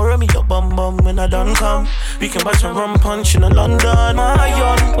 Baby, borrow me your bum when I done come. We can buy some rum punch in London. My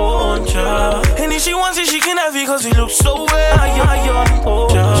young puncher. And if she wants it, she can have it, cause we look so well. My young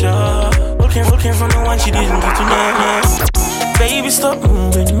puncher. Looking from the one she didn't get to know. Baby, stop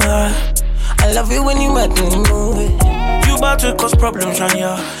moving, man. I love it when you make me move it. You about to cause problems on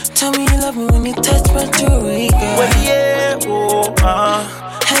ya. Tell me you love me when you touch my jewelry, girl. Well, yeah,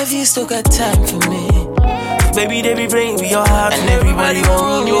 have you still got time for me? Baby, they be playing with your heart and everybody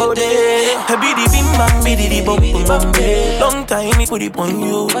on your day. Habidi bim bam bididi bum bum bam be. Long time me put it on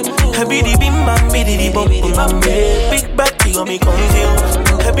you. Habidi bim bam bididi bum bum bam be. Big bad thing got me confused.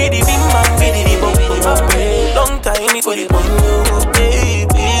 Habidi bim bam bididi bum bum bam be. Long time me put it on you,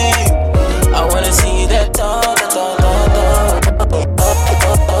 baby. I wanna see that talk.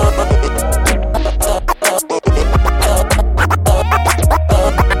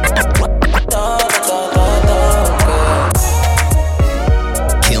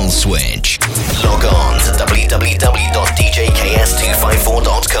 Switch. Log on to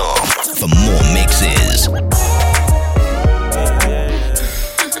www.djks254.com for more mixes.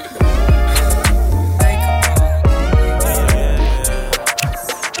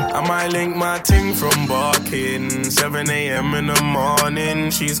 I might link my ting from barking. 7 a.m. in the morning.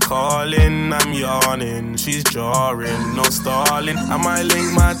 She's calling, I'm yawning. She's jarring, no stalling. I might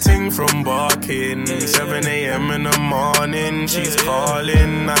link my ting from barking. 7 a.m. in the morning. She's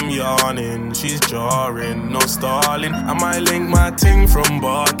calling, I'm yawning. She's jarring, no stalling. I might link my ting from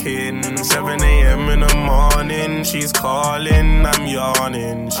barking. 7 a.m. in the morning, she's calling, I'm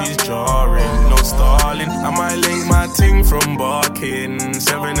yawning, she's jarring, no stalling. I might link my ting from barking.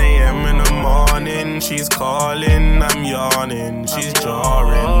 7 a.m. in the morning, she's calling, I'm yawning, she's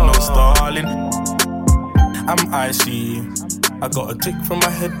jarring, no stalling. I'm icy. I got a tick from my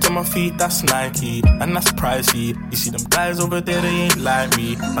head to my feet, that's Nike, and that's pricey. You see them guys over there, they ain't like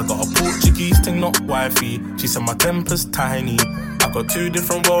me. I got a Portuguese thing, not wifey. She said my temper's tiny. I got 2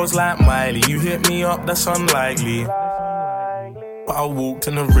 different roles like Miley. You hit me up, that's unlikely. But I walked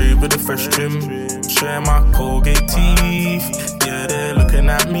in the rave with a fresh trim, sharing my Colgate teeth. Yeah, they're looking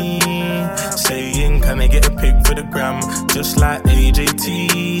at me, saying, can I get a pic for the gram? Just like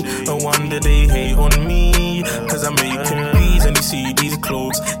AJT. No wonder they hate on me, cause I'm making beats and you see these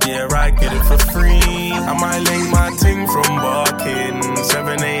clothes. Yeah, I get it for free. I might link my ting from barking.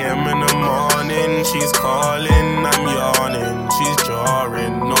 7 a.m. in the morning, she's calling, I'm yawning, she's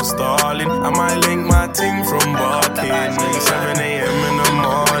jarring, no stalling. I might link my ting from barking. 7 a.m. in the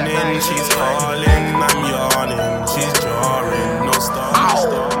morning, she's calling, I'm yawning, she's jarring, no stalling.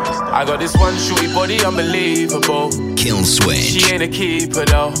 I got this one shorty body, unbelievable. Kill switch. She ain't a keeper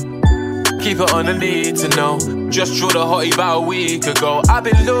though. Keep her on the need to know. Just drew the hottie about a week ago. I've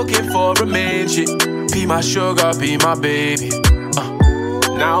been looking for a main chick. Be my sugar, be my baby.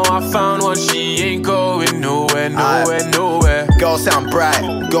 Now I found one, she ain't going nowhere, nowhere, nowhere. Girl say I'm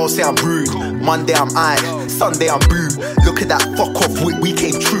bright, girl say I'm rude. Monday I'm aight, Sunday I'm boo. Look at that fuck off, we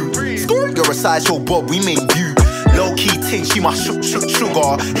came true. You're a sideshow Bob, we made view. Low key ting, she my sugar.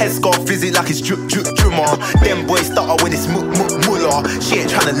 Headscarf visit like it's drummer. Them boys stutter when it's mullah. She ain't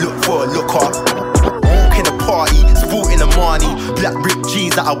tryna look for a looker. Walk in the party, sporting the money. Black ripped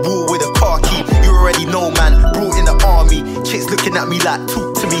jeans that I wore with a car key. You already know, man, brought in the army. Chicks looking at me like,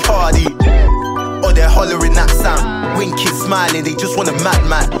 talk to me hardy. Or they're hollering that sound. Winking, smiling, they just want a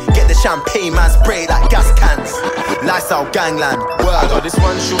madman. Get the champagne, man, spray it like gas cans. Lifestyle gangland. I got this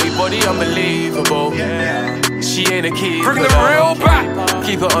one shorty body, unbelievable. She ain't a keeper. Bring the real back.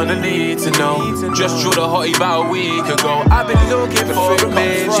 Keep her on the need to know. Just drew the hottie about a week ago. I've been looking for a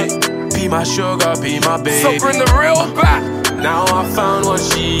main chick. Be my sugar, be my baby. So bring the real back. Now I found one,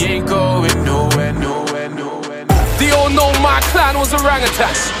 she ain't going nowhere, nowhere, nowhere. They all know my clan was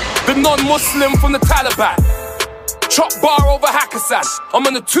orangutan. The non-Muslim from the Taliban. Chop bar over Hakkasan. I'm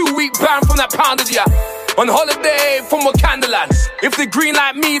on a 2-week ban from that pounded ya. On holiday from Wakandaland. If they green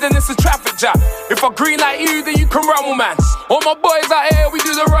like me, then it's a traffic jam. If I green like you, then you can rumble, man. All my boys out here, we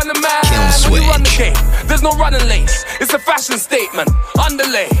do the running, man. When you run the game, there's no running lanes. It's a fashion statement,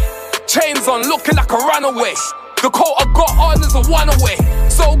 underlay. Chains on, looking like a runaway. The coat I got on is a one away.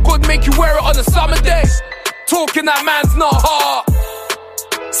 So good, make you wear it on a summer day. Talking that man's not hard.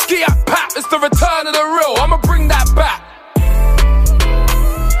 Ski at Pap, it's the return of the real. I'ma bring that back.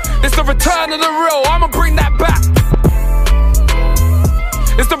 It's the return of the real, I'ma bring that back.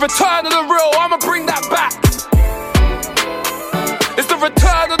 It's the return of the real, I'ma bring that back. It's the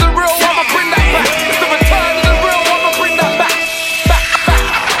return of the real, I'ma bring that back. It's the return of the real, I'ma bring that back.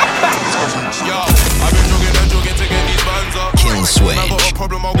 Back. Yo, I've been jogging to get these bands up. Kill switch. Man got a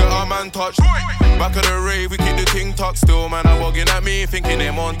problem, I'll get our man touched. Back of the rave, we keep the ting tucked still. Man, I'm bugging at me, thinking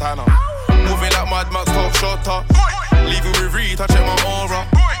they're Montana. Moving like Mad Max, top shotter. Leaving with Reed, I check my aura.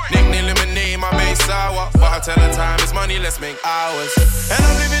 Nickname lemonade, my base sour. But I tell her time is money, let's make hours. And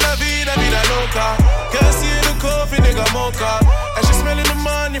I'm living la vida loca. Girl, see in the coffee, nigga mocha. And she smelling the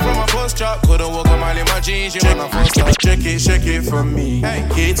money from my first drop. Couldn't walk a mile in my jeans, you wanna first start. Shake it from me.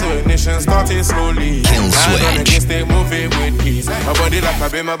 Key to ignition, started slowly. Hand on against it, move it with ease. My body like a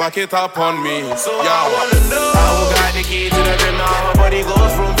bimmer, back it up on me. So yo, I wanna know how got the key to the bimmer. My body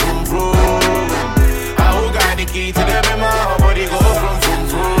goes from vroom vroom. How got the key to the bimmer. My body goes from vroom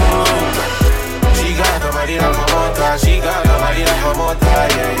vroom. She got the body like a motor. She got the body like a motor.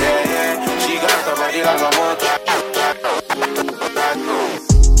 Yeah. She got the body like a motor.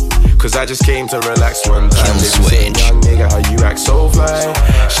 Cause I just came to relax one time. Young nigga, how you act so fly.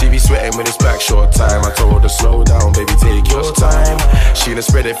 She be sweating with this back short time. I told her slow down, baby, take your time. She done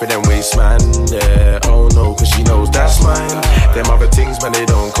spread it for them waist, man. Yeah, oh no, cause she knows that's mine. Them other things, man, they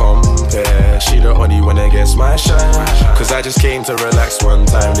don't compare. She the only one that gets my shine. Cause I just came to relax one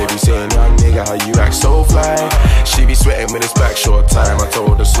time. They be saying, young nigga, how you act so fly. She be sweating with this back short time. I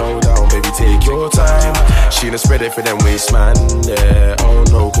told her slow down, baby, take your time. She done spread it for them waist, man. Yeah, oh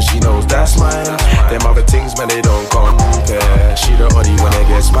no, cause she knows that's mine. Them other things, man, they don't compare. She the only one that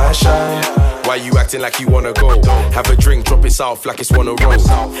gets my shine. Why you acting like you wanna go? Have a drink, drop it south like it's one a roll.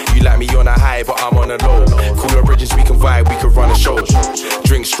 You like me on a high, but I'm on a low. Cooler bridges, we can vibe, we can run a show.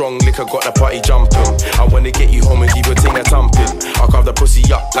 Drink strong liquor, got the party jumping. I wanna get you home and give your thing a thumping. I'll carve the pussy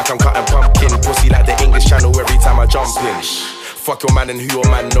up like I'm cutting pumpkin. Pussy like the English Channel every time I jump in. Fuck your man and who your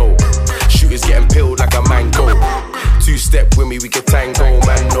man know. Shooters getting peeled like a mango. Two-step with me, we can tango.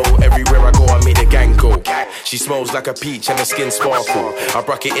 Man, no, everywhere I go, I make the gang go. She smells like a peach and her skin sparkle. I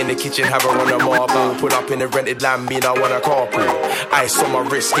broke it in the kitchen, have her on a marble. Put up in a rented land, mean I want a carpool. Ice on my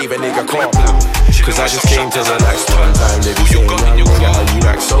wrist, gave a nigga carpool. Cause I just came to relax one time. They be saying, you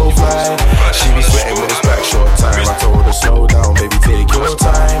act so fly. She be sweating with his back short time. I told her, slow down, baby, take your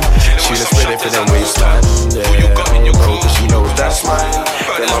time. She done spit it for them waistline. Yeah, cause she knows that's mine.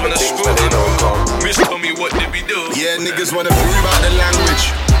 Them other things, but they don't come. Miss, tell me what did we do? Yeah, niggas wanna prove out the language.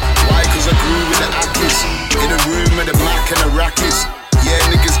 Why? Cause I grew with the Akis. In a room with the Mac and the Rackies. Yeah,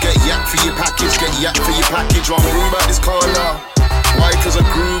 niggas get yak for your package. Get yak for your package. Wanna prove out this car now. Why? Cause I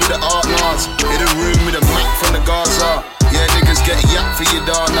grew with the art Nars. In a room with a Mac from the Gaza. Yeah, niggas get yak for your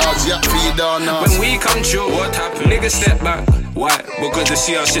darnars. Yak for your darnars. When we come true, what happened? Niggas step back. Why? Because they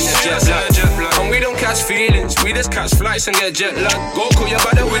see us in the jet lag. And we don't catch feelings, we just catch flights and get jet lag. Go call your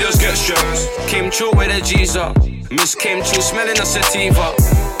brother, we just get straps. Came true with the G's up. Miss came true smelling a sativa.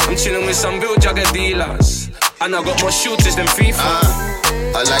 I'm chilling with some real jagger dealers. And I got more shooters than FIFA.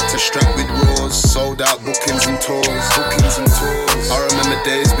 I like to strap with roars. Sold out bookings and tours. I remember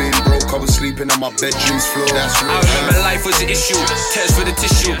days being broke, I was sleeping on my bedroom's floor. That's real. I remember life was an issue. Tears for the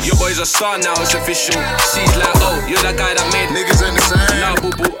tissue. Your boy's a star now, it's official. C's like, oh, you're that guy that made niggas ain't the same. Nah,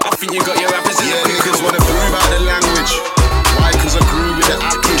 boo boo, I think you got your rappers in the niggas wanna prove out the language. Why? Cause I grew with the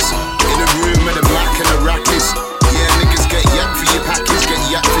Akis. In a room with the Mac and the Rackies. Yeah, niggas get yak for your package. Get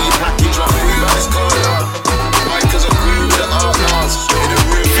yak for your package. I prove out this car. Why? Cause I grew with the art Nars. In a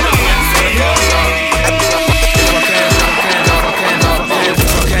room with the Mac from the Gaza.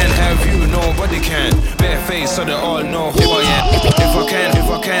 Nobody can. Bare face so they all know who I am. If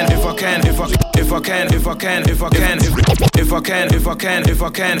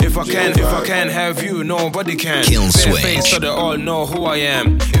I can have you, nobody can. Bare face so they all know who I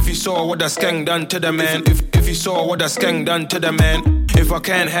am. If you saw what that skank done to the man, if you saw what that skank done to the man, if I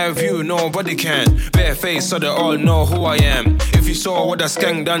can't have you, nobody can. Bare face so they all know who I am. If you saw what that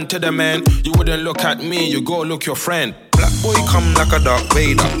skank done to the man, you wouldn't look at me, you go look your friend. Black boy come like a Darth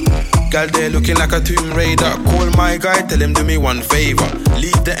Vader. Girl there looking like a Tomb Raider. Call my guy, tell him do me one favor.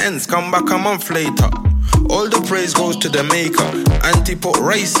 Leave the ends, come back a month later. All the praise goes to the maker. Auntie put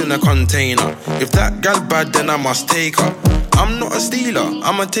rice in a container. If that gal bad, then I must take her. I'm not a stealer,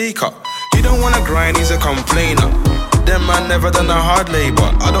 I'm a taker. He don't wanna grind, he's a complainer. Them man never done a hard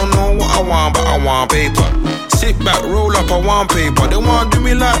labor. I don't know what I want, but I want paper. Sit back, roll up, I want paper. They want do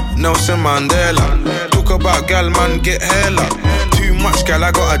me like Nelson Mandela. Talk about gal, man, get hella. Too much gal,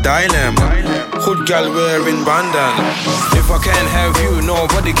 I got a dilemma. Hood gal wearing bandana. If I can't have you,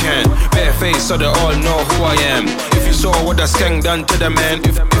 nobody can. Bare face so they all know who I am. If you saw what that skank done to the man,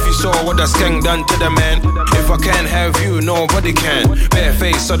 if you saw what that skank done to the man, if I can't have you, nobody can. Bare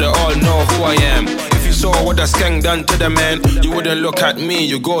face so they all know who I am. If you saw what that skank done to the man, you wouldn't look at me,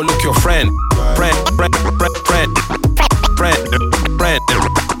 you go look your friend. Friend. When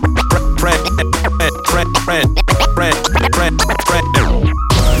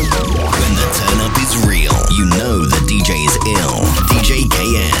the turn up is real, you know the DJ is ill. DJ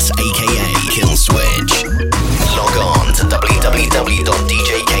KS, aka Kill Switch. Log on to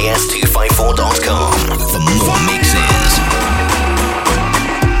www.djks254.com for more mixes.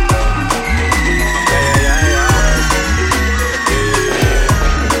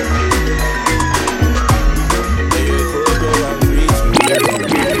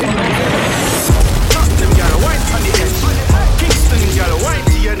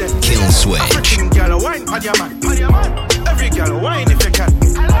 African gal wine on your man. Every gal wine if you can.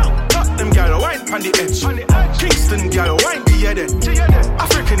 Them gal wine on the edge. Kingston gal wine the head.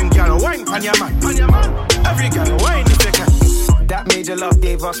 African gal wine on your man. Every gal wine if you can. That major love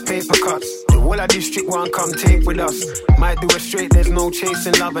gave us paper cuts. The whole of district won't come take with us. Might do it straight, there's no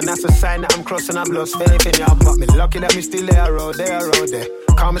chasing love, and that's a sign that I'm crossing. I've lost faith in ya, but me lucky that me still there, road there.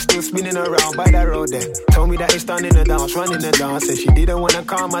 Car me still spinning around by that road there. Told me that it's done in the dance, running the dance. Said she didn't wanna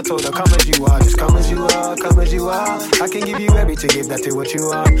come, I told her come as you are, just come as you are, come as you are. I can give you everything if that is what you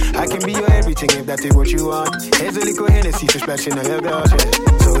want. I can be your everything if that is what you want. Here's a little Hennessy for splashing on your girl, yeah.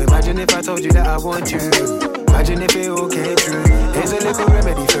 So imagine if I told you that I want you. Imagine if it all came true. Here's a little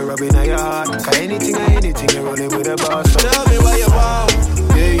remedy for rubbing on your heart. Cause anything, you're rolling with a boss. So tell me what you want.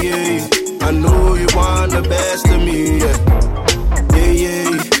 Yeah. I know you want the best of me, yeah.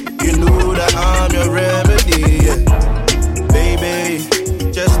 You know that I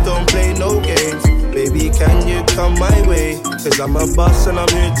come my way. Cause I'm a boss and I'm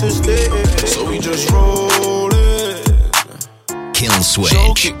here to stay. So we just rollin'. Kill Switch.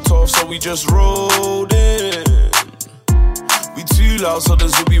 Show kicked off, so we just rolled in. We too loud, so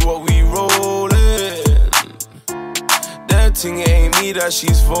this will be what we rollin'. That thing ain't me that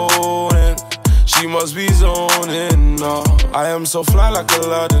she's phoning. She must be zoning. No, I am so fly like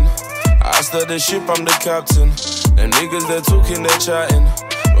Aladdin. I stir the ship, I'm the captain. Them niggas, they're talking, they're chatting,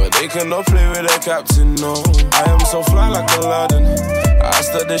 but they cannot play with their captain, no. I am so fly like Aladdin. I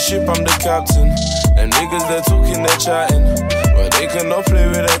stir the ship, I'm the captain. Them niggas, they're talking, they're chatting, but they cannot play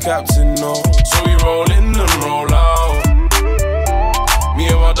with their captain, no. So we roll in and roll out. Me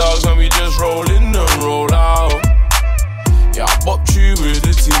and my dogs, and we just roll in and roll out. Yeah, I bopped you with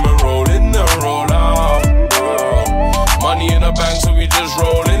the team and roll in and roll out. Money in the bank, so we just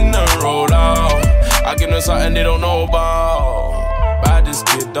roll in and roll out. I give them something they don't know about. Baddest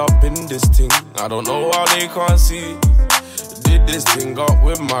kid up in this thing. I don't know how they can't see. Did this thing up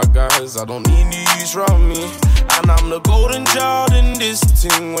with my guys. I don't need news from me. And I'm the golden child in this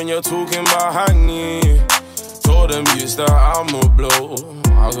thing. When you're talking about Hackney, told them used that I'm a blow.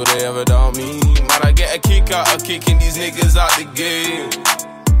 How could they ever doubt me? Man, I get a kick out of kicking these niggas out the game.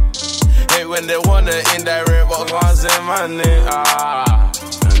 Hey, when they wanna indirect, but can't say my name.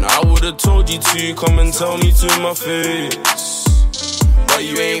 And I would've told you to come and tell me to my face, but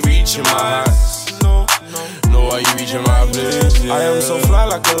you ain't reaching my eyes. No, are you reaching my place? Yeah. I am so fly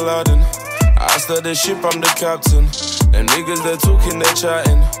like Aladdin. I stir the ship, I'm the captain. Them niggas, they're talking, they're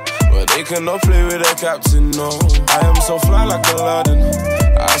chatting, but they cannot play with their captain, no. I am so fly like Aladdin.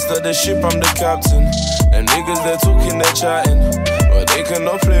 I stir the ship, I'm the captain. Them niggas, they're talking, they're chatting, but they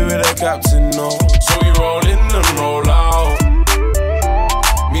cannot play with their captain, no. So we roll in and roll out.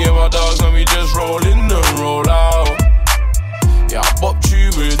 Me and my dogs, and we just roll in and roll out. Yeah, I bopped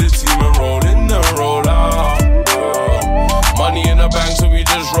you with the team and roll in and roll out. Money in the bank, so we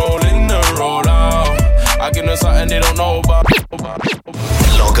just roll in and roll out. I give them something they don't know about.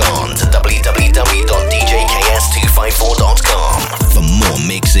 Log on to www.djks254.com for more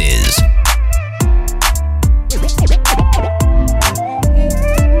mixes.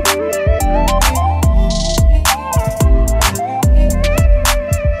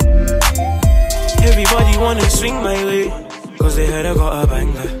 Everybody wanna swing my way, cause they heard I got a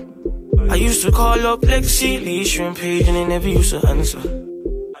banger. I used to call up Lexi, Lee, Shrimp Page, and they never used to answer.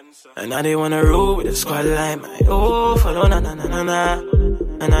 And now they wanna roll with the squad line, my oh, follow na na na na na.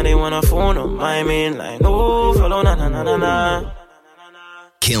 And now they wanna phone on my main line, oh, follow na na na na na.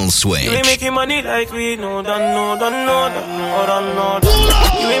 Kill Switch. You ain't making money like we know, done.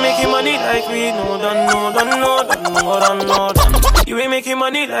 You ain't making money like we know, done. You ain't making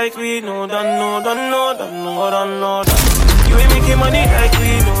money like we know, done. You ain't making money like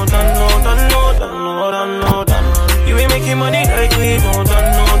we know, done. You ain't making money like we know,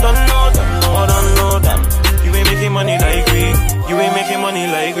 done. You ain't making money like we. You ain't making money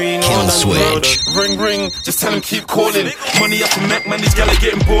like we know. Kill Switch. Ring ring, just tell them keep calling. Money I can make, man, these gala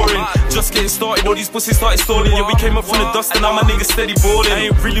getting boring. Just getting started, all these pussies started stalling. Yeah, we came up from the dust and now my niggas steady balling. I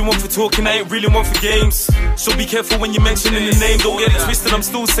ain't really one for talking, I ain't really one for games. So be careful when you're mentioning the name. Don't get it twisted, I'm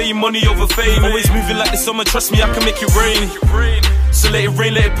still saying money over fame. Always moving like the summer, trust me, I can make it rain. So let it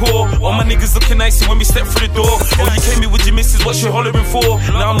rain, let it pour. All my niggas looking nice when we step through the door. Oh, you came in with your missus, what you hollering for?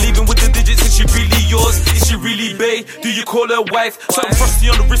 Now I'm leaving with the digits, is she really yours? Is she really bae? Do you call her wife? Something frosty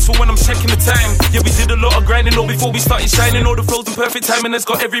on the wrist for when I'm checking the time. Yeah, we did a lot of grinding, all before we started shining. All the flows in perfect time and it's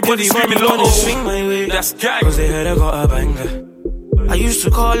got everybody screaming low. Swing my way, that's gang. Cause they heard I got a banger. I used to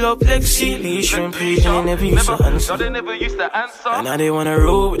call up Lexi, Lee, Shrimp Page, and they never used to answer. And now they wanna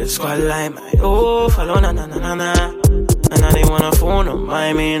roll with the squad line, my oh, follow na na na na na. And now they wanna phone on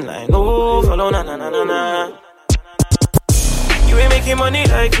my main line, oh, follow na na na na na. You ain't making money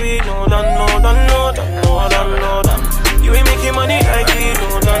like we know, done. You ain't making money like we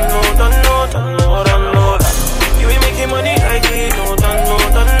know, done. You ain't making money like we know, done.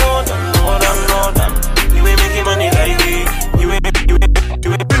 You ain't making money like we. You ain't.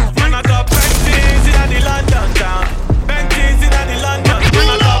 When I got bank things in the London town, bank things in the London. When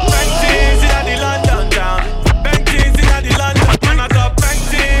I got bank things in the London town, bank things in the London. When I got bank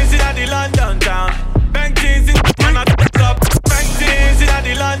things in the London town, bank things in. When I got bank things in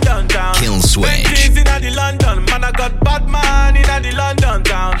the London town, Kill Switch. Bank things in the London. Man, I got bad man in the London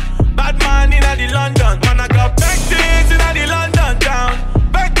town, bad man in the London. Man, I got bank things in the London town,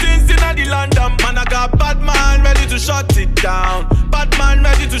 bank things in the London. Man, I got bad man ready to shut it down. Bad man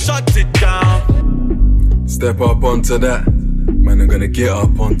ready to shut it down. Step up onto that. Man, I'm gonna get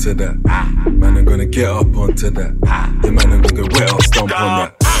up onto that. Man, I'm gonna get up onto that. Yeah, man, I'm gonna get wet up, stomp on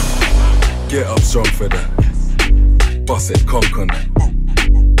that. Get up strong for that. Bust it, conk on that.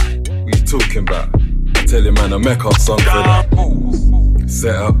 What you talking about? I tell you, man, I make up song for that.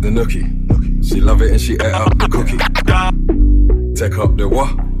 Set up the nookie. She love it and she ate up the cookie. Take up the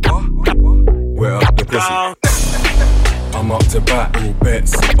what? Wear up the pussy. I'm up to bat, all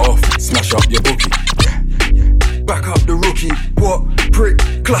bets off. Smash up your bookie. Back up the rookie. What? Prick,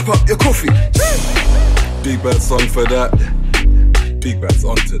 clap up your coffee. Big bad song for that. Big bad's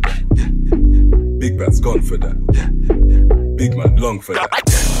on to that. Big bad's gone for that. Big man long for that.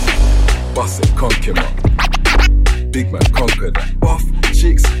 Bust it, conk him up. Big man conquer that. Off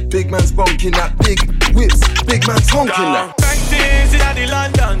chicks, big man's bonking that. Big whips, big man's honking that. Bang things in the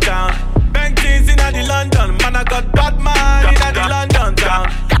London town. Bang things in the London. Man, I got bad man in the London town.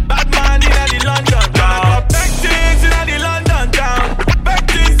 Bad man in the London town. I got bang things in the London town. Bang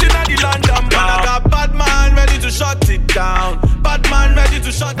things in the London. Man, I got bad man ready to shut it down. Bad man ready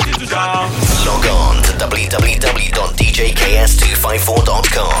to shut it down. Log on to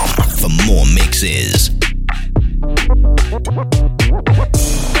www.djks254.com for more mixes.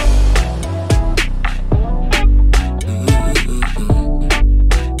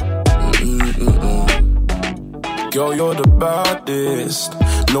 Girl, you're the baddest.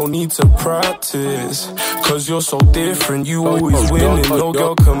 No need to practice, cause you're so different. You always winning, no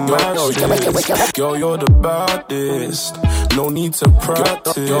girl can match this. Girl, you're the baddest. No need to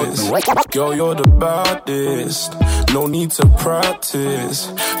practice. Girl, you're the baddest. No need to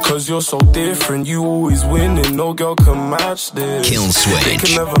practice, cause you're so different. You always winning, no girl can match this. Kill switch. They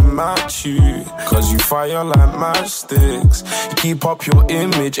can never match you, cause you fire like matchsticks. You keep up your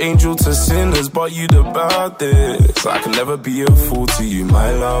image, angel to sinners, but you the baddest. I can never be a fool to you,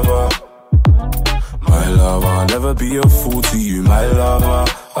 my lover. My lover, I'll never be a fool to you, my lover.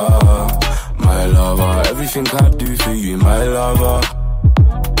 My lover, everything I do for you, my lover.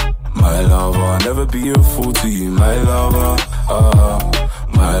 My lover, I'll never be a fool to you, my lover.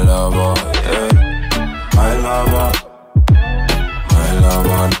 My lover, yeah. My lover. My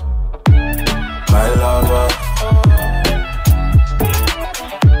lover. My lover.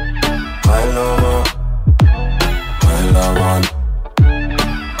 My lover. My lover.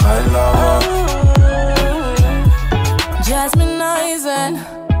 My lover. Jasminizing,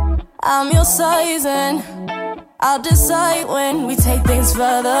 I'm your sizing. I'll decide when we take things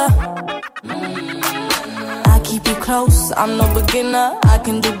further. I keep you close, I'm no beginner. I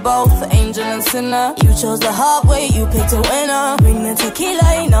can do both, angel and sinner. You chose the hard way, you picked a winner. Bring the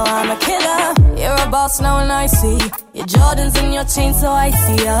tequila, you know I'm a killer. You're a boss now and I see your Jordans and your chain, so I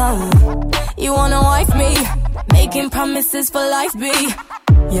see you wanna wife me, making promises for life, B.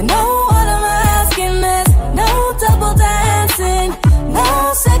 You know what I'm asking is no double dancing,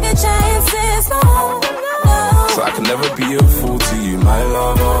 no second chances, no. So I can never be a fool to you, my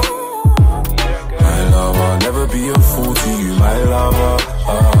lover. My lover, I'll never be a fool to you, my lover.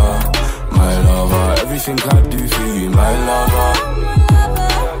 My lover, everything I do for you, my lover.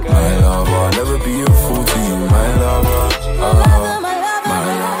 My lover, I'll never be a fool to you, my lover. My lover.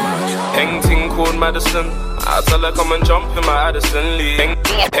 Hang ting called Madison. I tell her come and jump in my Addison Lee.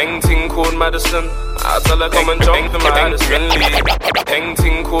 Hang ting called Madison. I tell her come and jump in my Addison Lee. Hang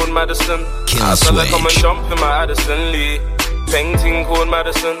ting called Madison. I tell her come and jump in my Addison Lee. Hang ting called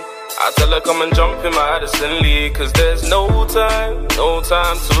Madison. I tell her come and jump in my Addison Lee. Cause there's no time to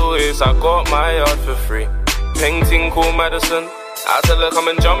waste. I got my yard for free. Hang ting called Madison. I tell her come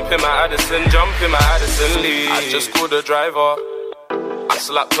and jump in my Addison, jump in my Addison Lee. I just called the driver. I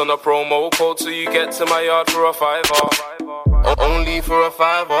slapped on a promo code till you get to my yard for a $5. Only for a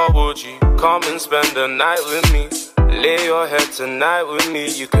 $5, would you come and spend the night with me? Lay your head tonight with me.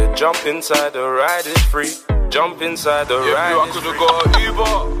 You could jump inside, the ride is free. Jump inside, the ride is free. I could've got an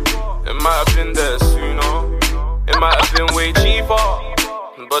Uber. It might have been there sooner. It might have been way cheaper,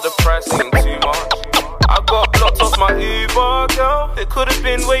 but the price ain't too much. I got blocked off my Uber, girl. It could've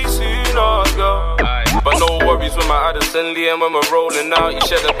been way sooner, girl. But no worries with my Addison Lee. And when we're rolling out, you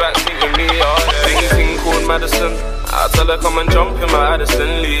share the backseat with me, Ting called Madison. I tell her come and jump in my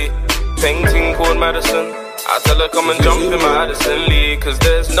Addison Lee. Ting called Madison. I tell her come and jump in my Addison Lee. Cause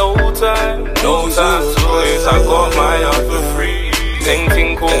there's no time to waste. I got my yard for free.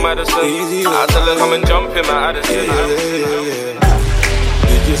 Ting called Madison. I tell her come and jump in my Addison Lee.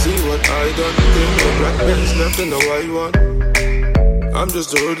 Did you see what I done? Came with black Benz left in the white one. I'm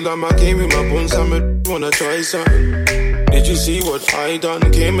just a hoodlum, I came with my bones, I'm wanna try something. Did you see what I done?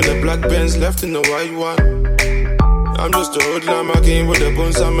 Came in the black Benz left in the white one. I'm just a hoodlum, I came with the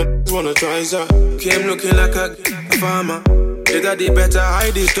bones, I'm wanna try something. Came looking like a farmer. The daddy better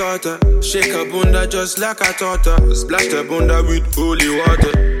hide his daughter. Shake her bunda just like I taught her. Splash the bunda with holy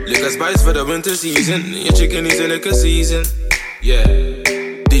water. Liquor spice for the winter season. Your chicken is a liquor season. Yeah.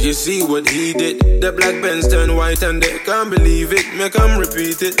 Did you see what he did? The black Benz turned white and they can't believe it. Make them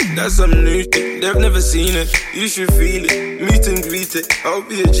repeat it. That's some new shit. They've never seen it. You should feel it. Meet and greet it. I'll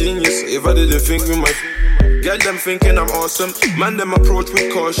be a genius if I didn't think with my. Get them thinking I'm awesome. Man, them approach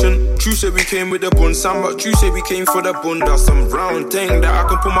with caution. True say we came with the bun, Sam, but true say we came for the bun. That's some round thing that I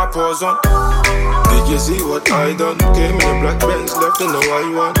can put my paws on. Did you see what I done? Came in a black Benz, left in the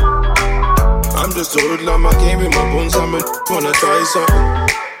white one. I'm just a hoodlum, I came with my buns, I'm wanna try some.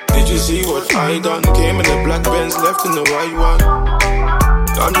 Did you see what I done? Came in the black Benz, left in the white one.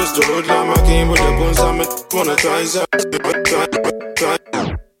 I'm just a hoodlum, I came with the buns, I'm wanna try some.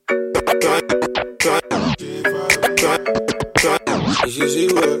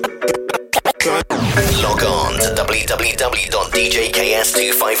 Log on to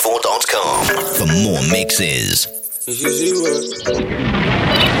www.djks254.com for more mixes.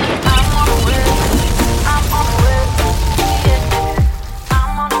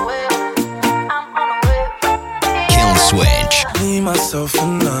 Kill Switch. Me, myself,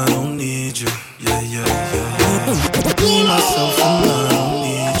 and I don't need you. Yeah, yeah, yeah, yeah. Me, myself, and I don't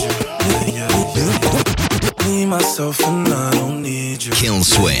need you. Yeah, yeah, yeah. Me, myself, and I don't need you. Kill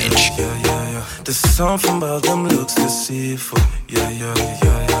Switch. Yeah, yeah, yeah. There's something about them looks deceitful. Yeah, yeah, yeah,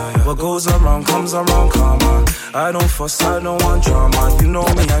 yeah, yeah. What goes around comes around, come on. I don't fuss, I don't want drama. You know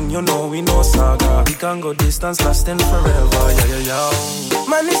me and you know we know saga. We can go distance lasting forever. Yeah, yeah, yeah.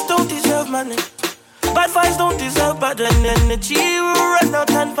 Monies don't deserve money. Bad vibes don't deserve bad energy. You run out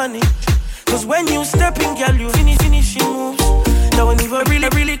and panic. Cause when you step in, girl, you finishing moves. Now when you were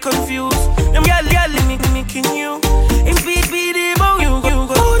really confused. Them girl licking you. In beat about you go.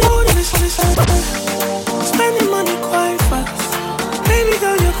 Oh, listen. Spending money quite fast. Baby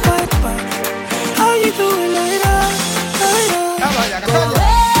girl, you're quite bad. How you doing like that? Go away.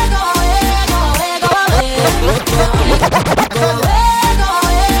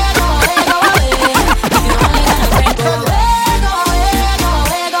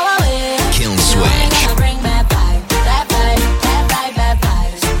 Kill Switch.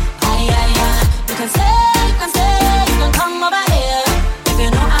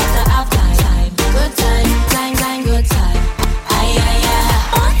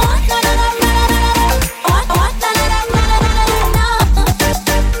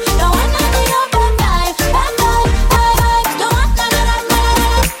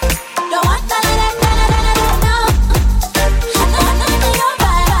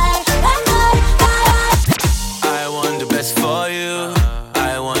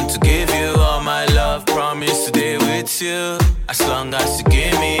 As long as you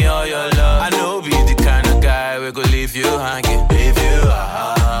give me all your love, I know be the kind of guy we go leave you hanging. Leave you,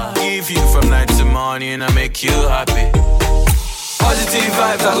 give you from night to morning, I make you happy. Positive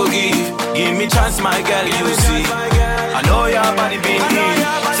vibes I go give me chance, my girl, you see. I know your body been in,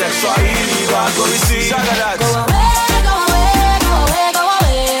 sexual healing, I go receive. Shaka that.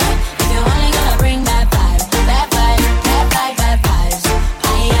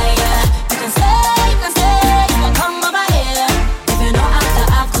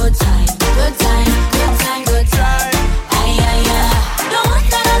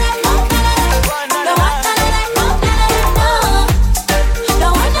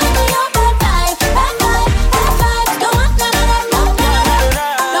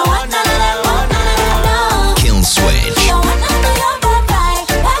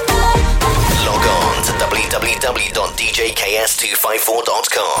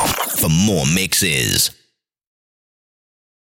 www.djks254.com for more mixes.